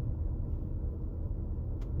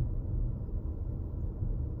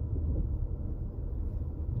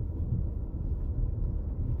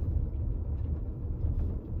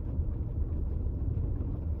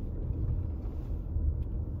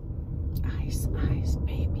 Ice, ice,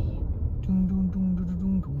 baby. Dum, dum, dum, dum,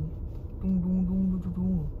 dum, dum. Dum, dum, dum, dum,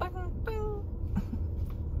 dum. Bang, bang.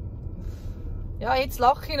 Ja, jetzt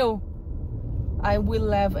lache ich noch. I will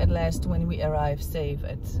laugh at last when we arrive safe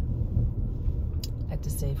at the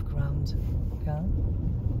safe ground. Okay?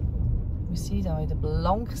 We see daar de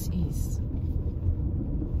blankes ijs.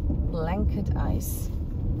 Blanket ice.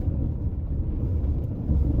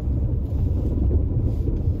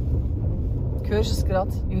 Hörst du es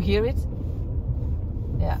gerade? You hear it?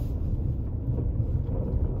 Yeah.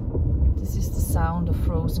 This is the sound of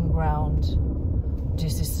frozen ground.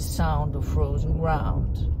 This is the sound of frozen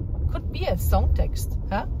ground. Could be a song text,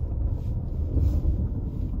 huh?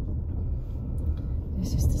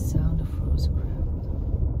 This is the sound of frozen ground.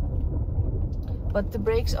 But the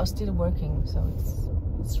brakes are still working, so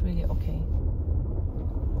it's really okay.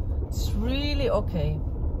 It's really okay.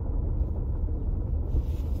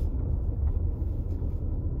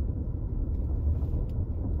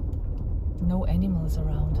 No animals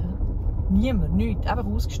around, huh? Niemand, nichts, einfach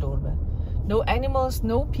ausgestorben. No animals,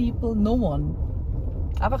 no people, no one.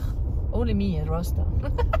 Einfach only me and Rasta.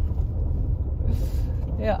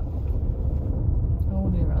 Ja.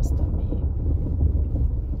 Only Rasta, me.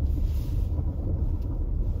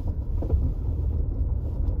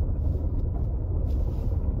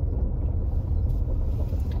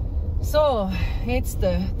 So, jetzt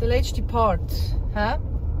the letzte part, huh?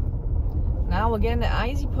 Now again the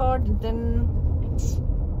icy part, and then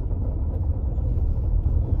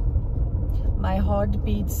my heart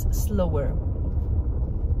beats slower.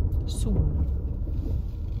 Soon.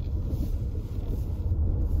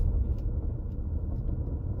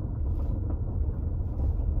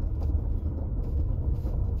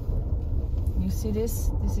 You see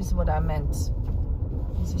this? This is what I meant.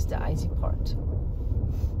 This is the icy part.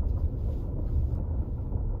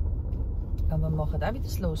 En we machen daar wieder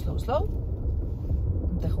slow, slow, slow.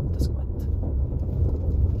 Und dann kommt das gut.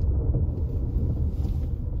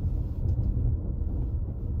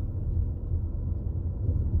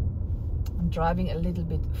 Driving a little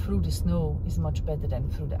bit through the snow is much better than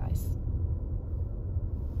through the ice.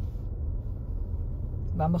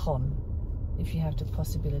 Wenn man kann, if you have the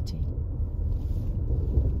possibility.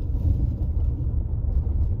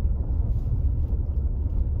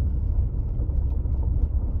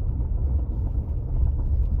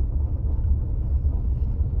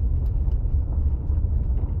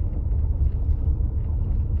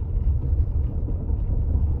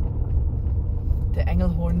 The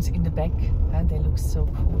Engelhorns in the back, and they look so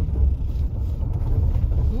cool.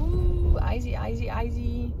 Ooh, icy, icy,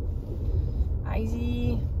 icy,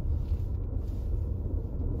 icy.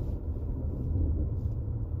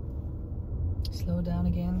 Slow down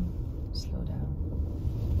again, slow down.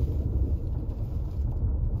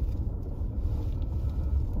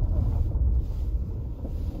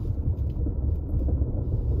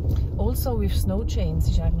 Also with snow chains,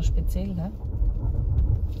 ist eigentlich noch speziell, ne?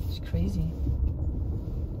 It's crazy.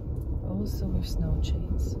 Also with snow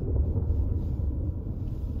chains.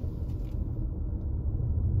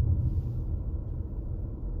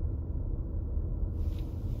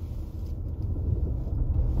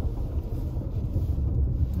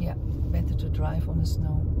 Yeah, better to drive on the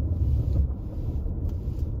snow.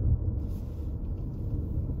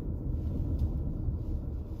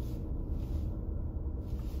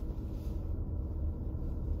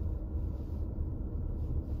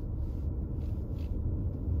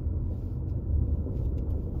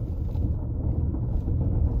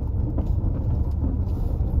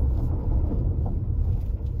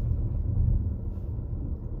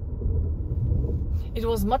 It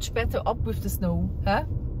was much better up with the snow. Huh?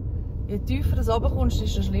 Je tiefer es runterkommst,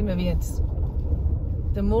 desto schlimmer wird's.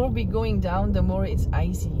 The more we're going down, the more it's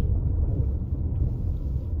icy.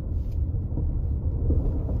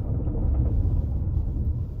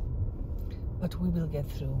 But we will get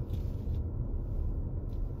through.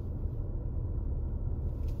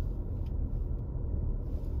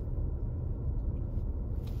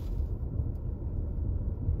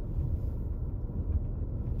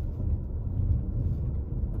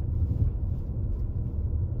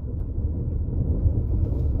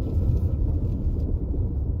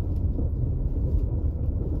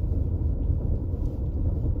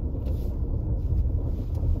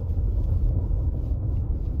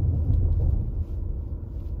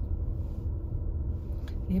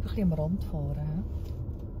 Lieber ein bisschen am Rand fahren. He?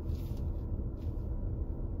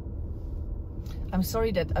 I'm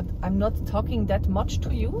sorry that I'm not talking that much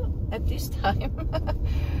to you at this time.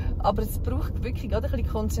 Aber es braucht wirklich gerade ein bisschen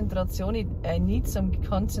Konzentration. I need some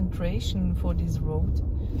concentration for this road.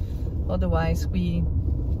 Otherwise we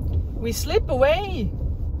slip away.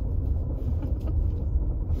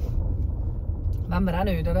 Wollen wir auch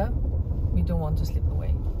nicht, oder? We don't want to slip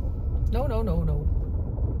away. No, no, no, no.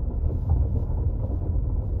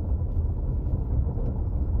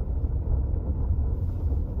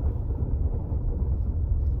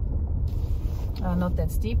 Not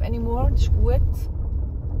that steep anymore, das ist gut.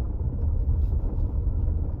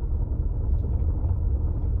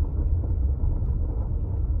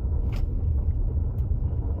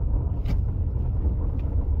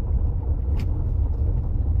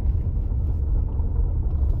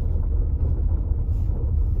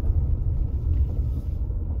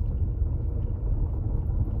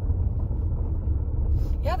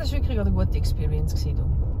 Ja, das war wirklich eine gute Experience gewesen.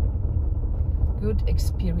 Good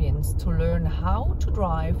experience to learn how to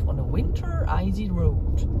drive on a winter icy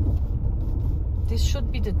road. This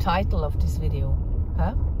should be the title of this video,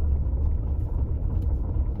 huh?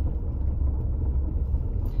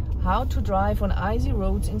 How to drive on icy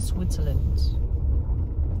roads in Switzerland.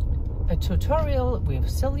 A tutorial with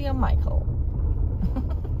Sylvia Michael.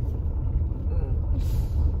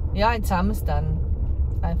 Ja, jetzt haben wir es dann.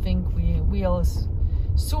 I think we'll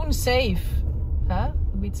soon safe. Huh?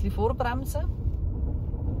 Ein bisschen vorbremsen.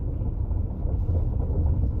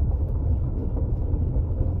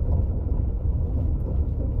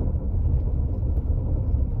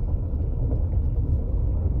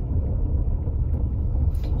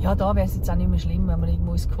 Ja, da wäre es jetzt auch nicht mehr schlimm, wenn wir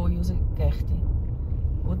irgendwo ins Koi rausgächten.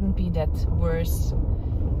 Wouldn't be that worse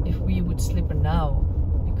if we would slip now,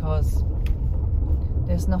 because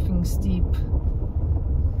there's nothing steep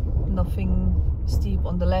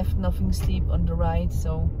on the left, nothing steep on the right,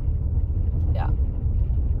 so yeah.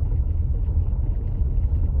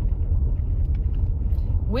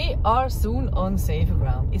 We are soon on safer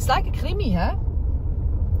ground. It's like a krimi, huh?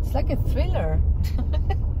 It's like a thriller.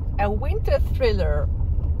 A winter thriller.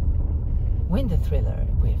 Winter thriller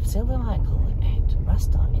with Sylvia Michael and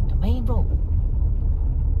Rasta in the main role.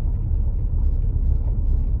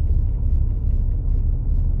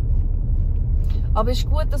 Aber es ist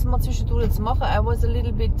gut, das mal zwischendurch zu machen. I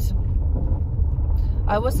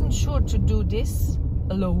wasn't sure to do this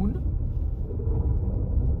alone.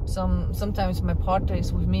 Sometimes my partner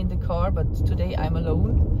is with me in the car, but today I'm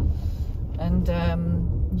alone. And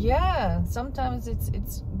yeah, sometimes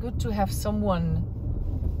it's good to have someone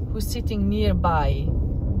who's sitting nearby.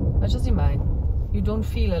 Weißt du, was ich meine? You don't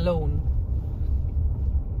feel alone.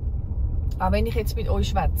 Aber wenn ich jetzt mit euch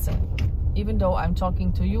schwätze, even though I'm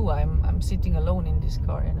talking to you, I'm sitting alone in this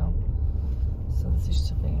car, you know. So das ist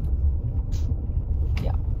so viel.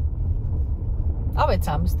 Ja. Aber jetzt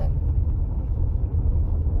haben wir es dann.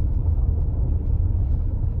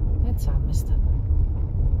 Jetzt haben wir es dann.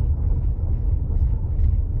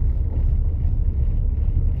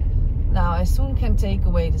 Now I soon can take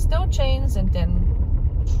away the snow chains and then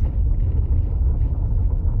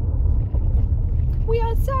we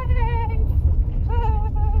are safe!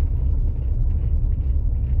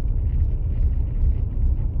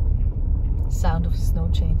 Sound of the snow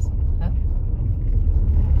chains, huh?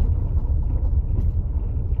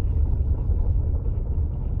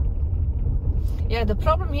 Yeah, the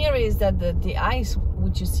problem here is that the ice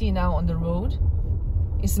which you see now on the road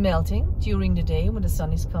is melting during the day when the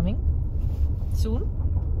sun is coming soon,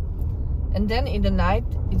 and then in the night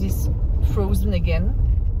it is frozen again,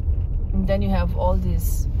 and then you have all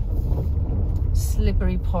these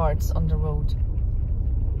slippery parts on the road.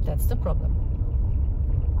 That's the problem.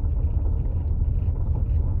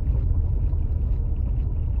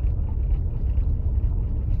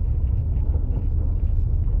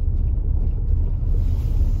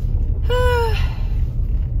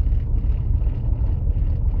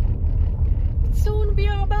 Soon we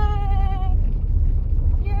are back.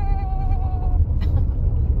 Yeah.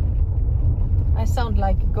 I sound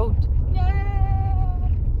like a goat. Yeah.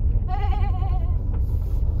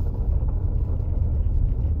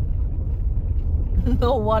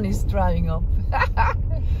 No one is driving up.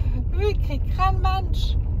 Wirklich, kein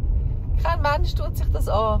Mensch tut sich das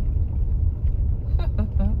an.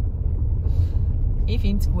 Ich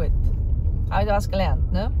finde es gut. Habe ich was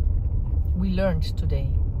gelernt, ne? We learned today.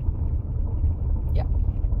 Yeah.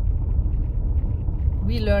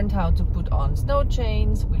 We learned how to put on snow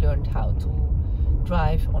chains. We learned how to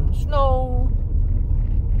drive on snow.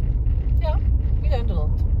 Yeah, we learned a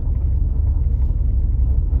lot.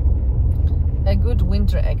 A good winter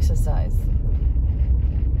winter exercise.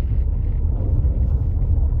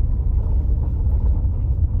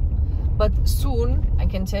 But soon, I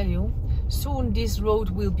can tell you, soon this road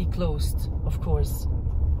will be closed, of course.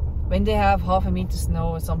 When they have half a meter snow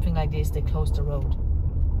or something like this, they close the road.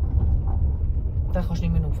 Daar kannst du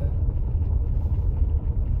nicht mehr rauf.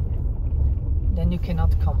 Then you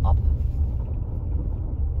cannot come up.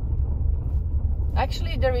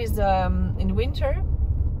 Actually, there is in winter,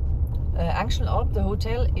 Alp, the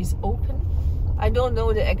hotel is open. I don't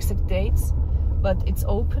know the exact dates, but it's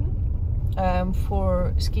open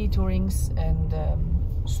for ski tourings and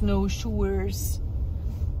snowshoers.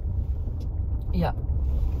 Yeah,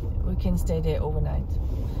 we can stay there overnight.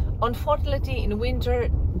 Unfortunately, in winter,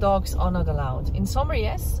 dogs are not allowed. In summer,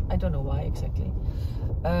 yes. I don't know why exactly.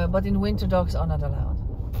 But in winter, dogs are not allowed.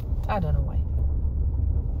 I don't know why.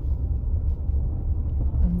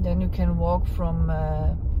 And then you can walk from...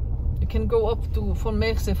 you can go up to Von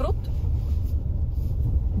Meersefrot.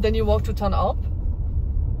 Then you walk to Tan Alp.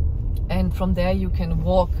 And from there you can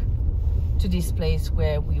walk to this place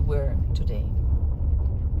where we were today.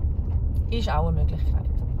 Is our Möglichkeit.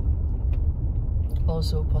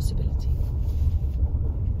 Also a possibility.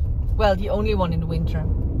 Well, the only one in winter.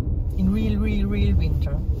 In real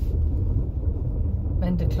winter.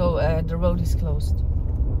 When the road is closed.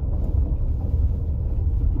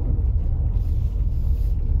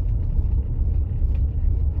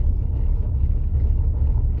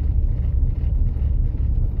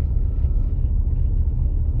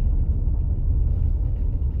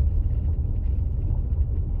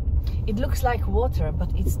 It looks like water, but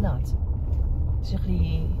it's not. It's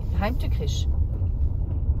really heimtückisch.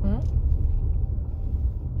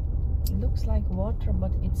 It looks like water,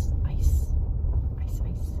 but it's ice. Ice.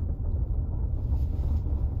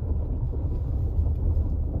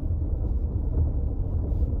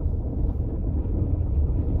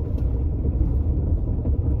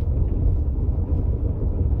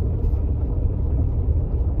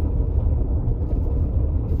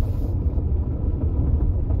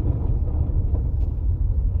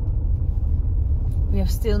 We have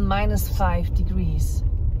still -5 degrees,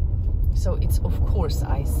 so it's of course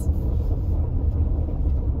ice.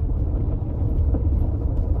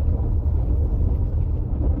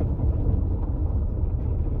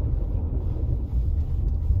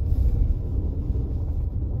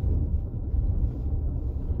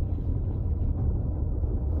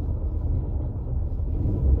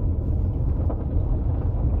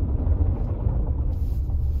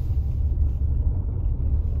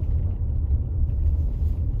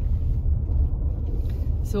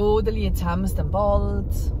 So, jetzt haben wir es dann bald.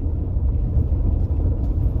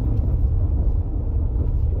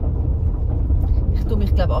 Ich tue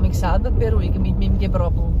mich, glaube ich, selber beruhigen mit meinem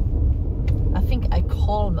Gebrabbel. I think I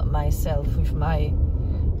calm myself with my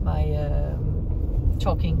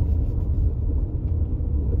talking.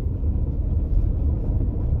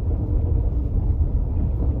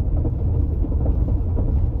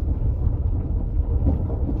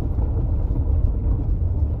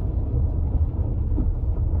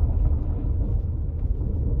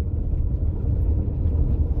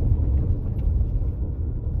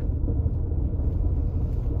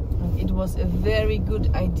 It was a very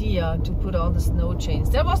good idea to put on the snow chains.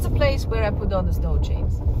 That was the place where I put on the snow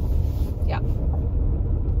chains. Yeah.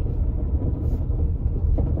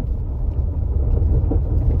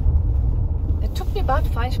 It took me about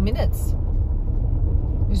 5 minutes.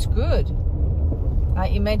 It's good. I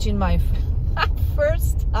imagine my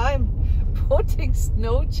first time putting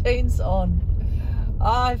snow chains on.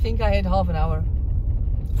 I think I had half an hour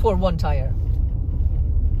for one tire.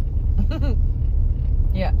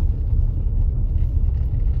 Yeah.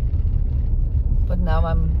 But now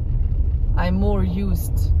I'm more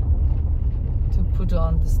used to put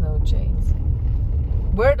on the snow chains.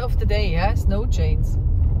 Word of the day, yeah, snow chains.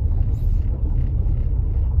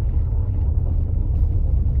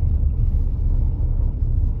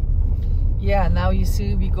 Yeah, now you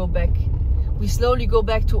see we slowly go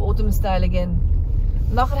back to autumn style again.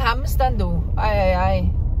 Nachher haben wir es dann do.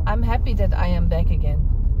 I'm happy that I am back again.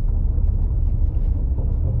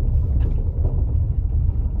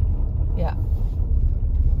 Yeah.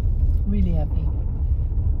 Really happy.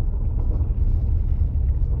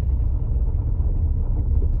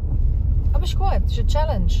 Aber ist gut, it's a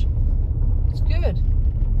challenge. It's good.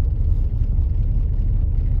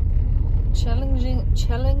 Challenging.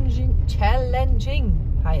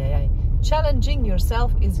 Challenging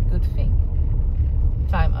yourself is a good thing.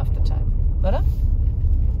 Time after time. Oder?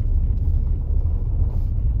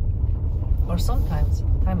 Or sometimes.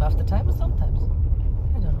 Time after time or sometimes.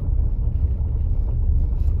 I don't know.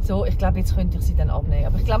 So, ich glaube, jetzt könnte ich sie dann abnehmen.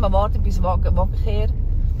 Aber ich glaube, wir warten bis Wagenkehr.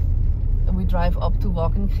 And we drive up to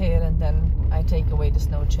Wagenkehr and then I take away the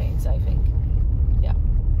snow chains, I think. Yeah.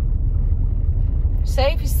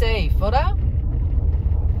 Safe is safe, oder?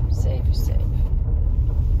 Safe is safe.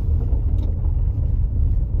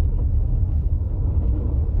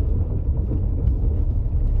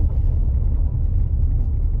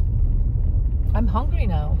 I'm hungry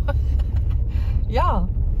now. Ja.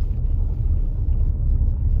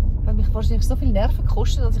 Hat mich wahrscheinlich so viel Nerven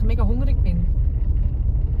gekostet, dass ich mega hungrig bin.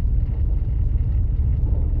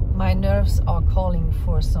 My nerves are calling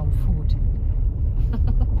for some food.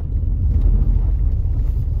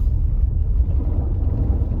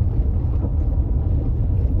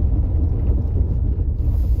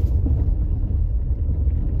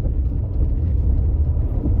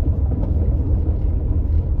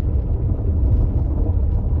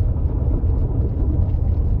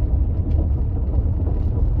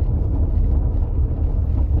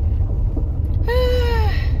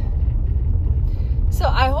 So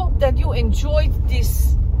I hope that you enjoyed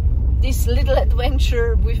this little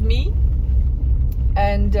adventure with me,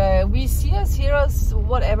 and we see us, hear us,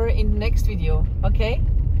 whatever in the next video. Okay,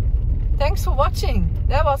 thanks for watching.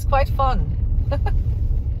 That was quite fun.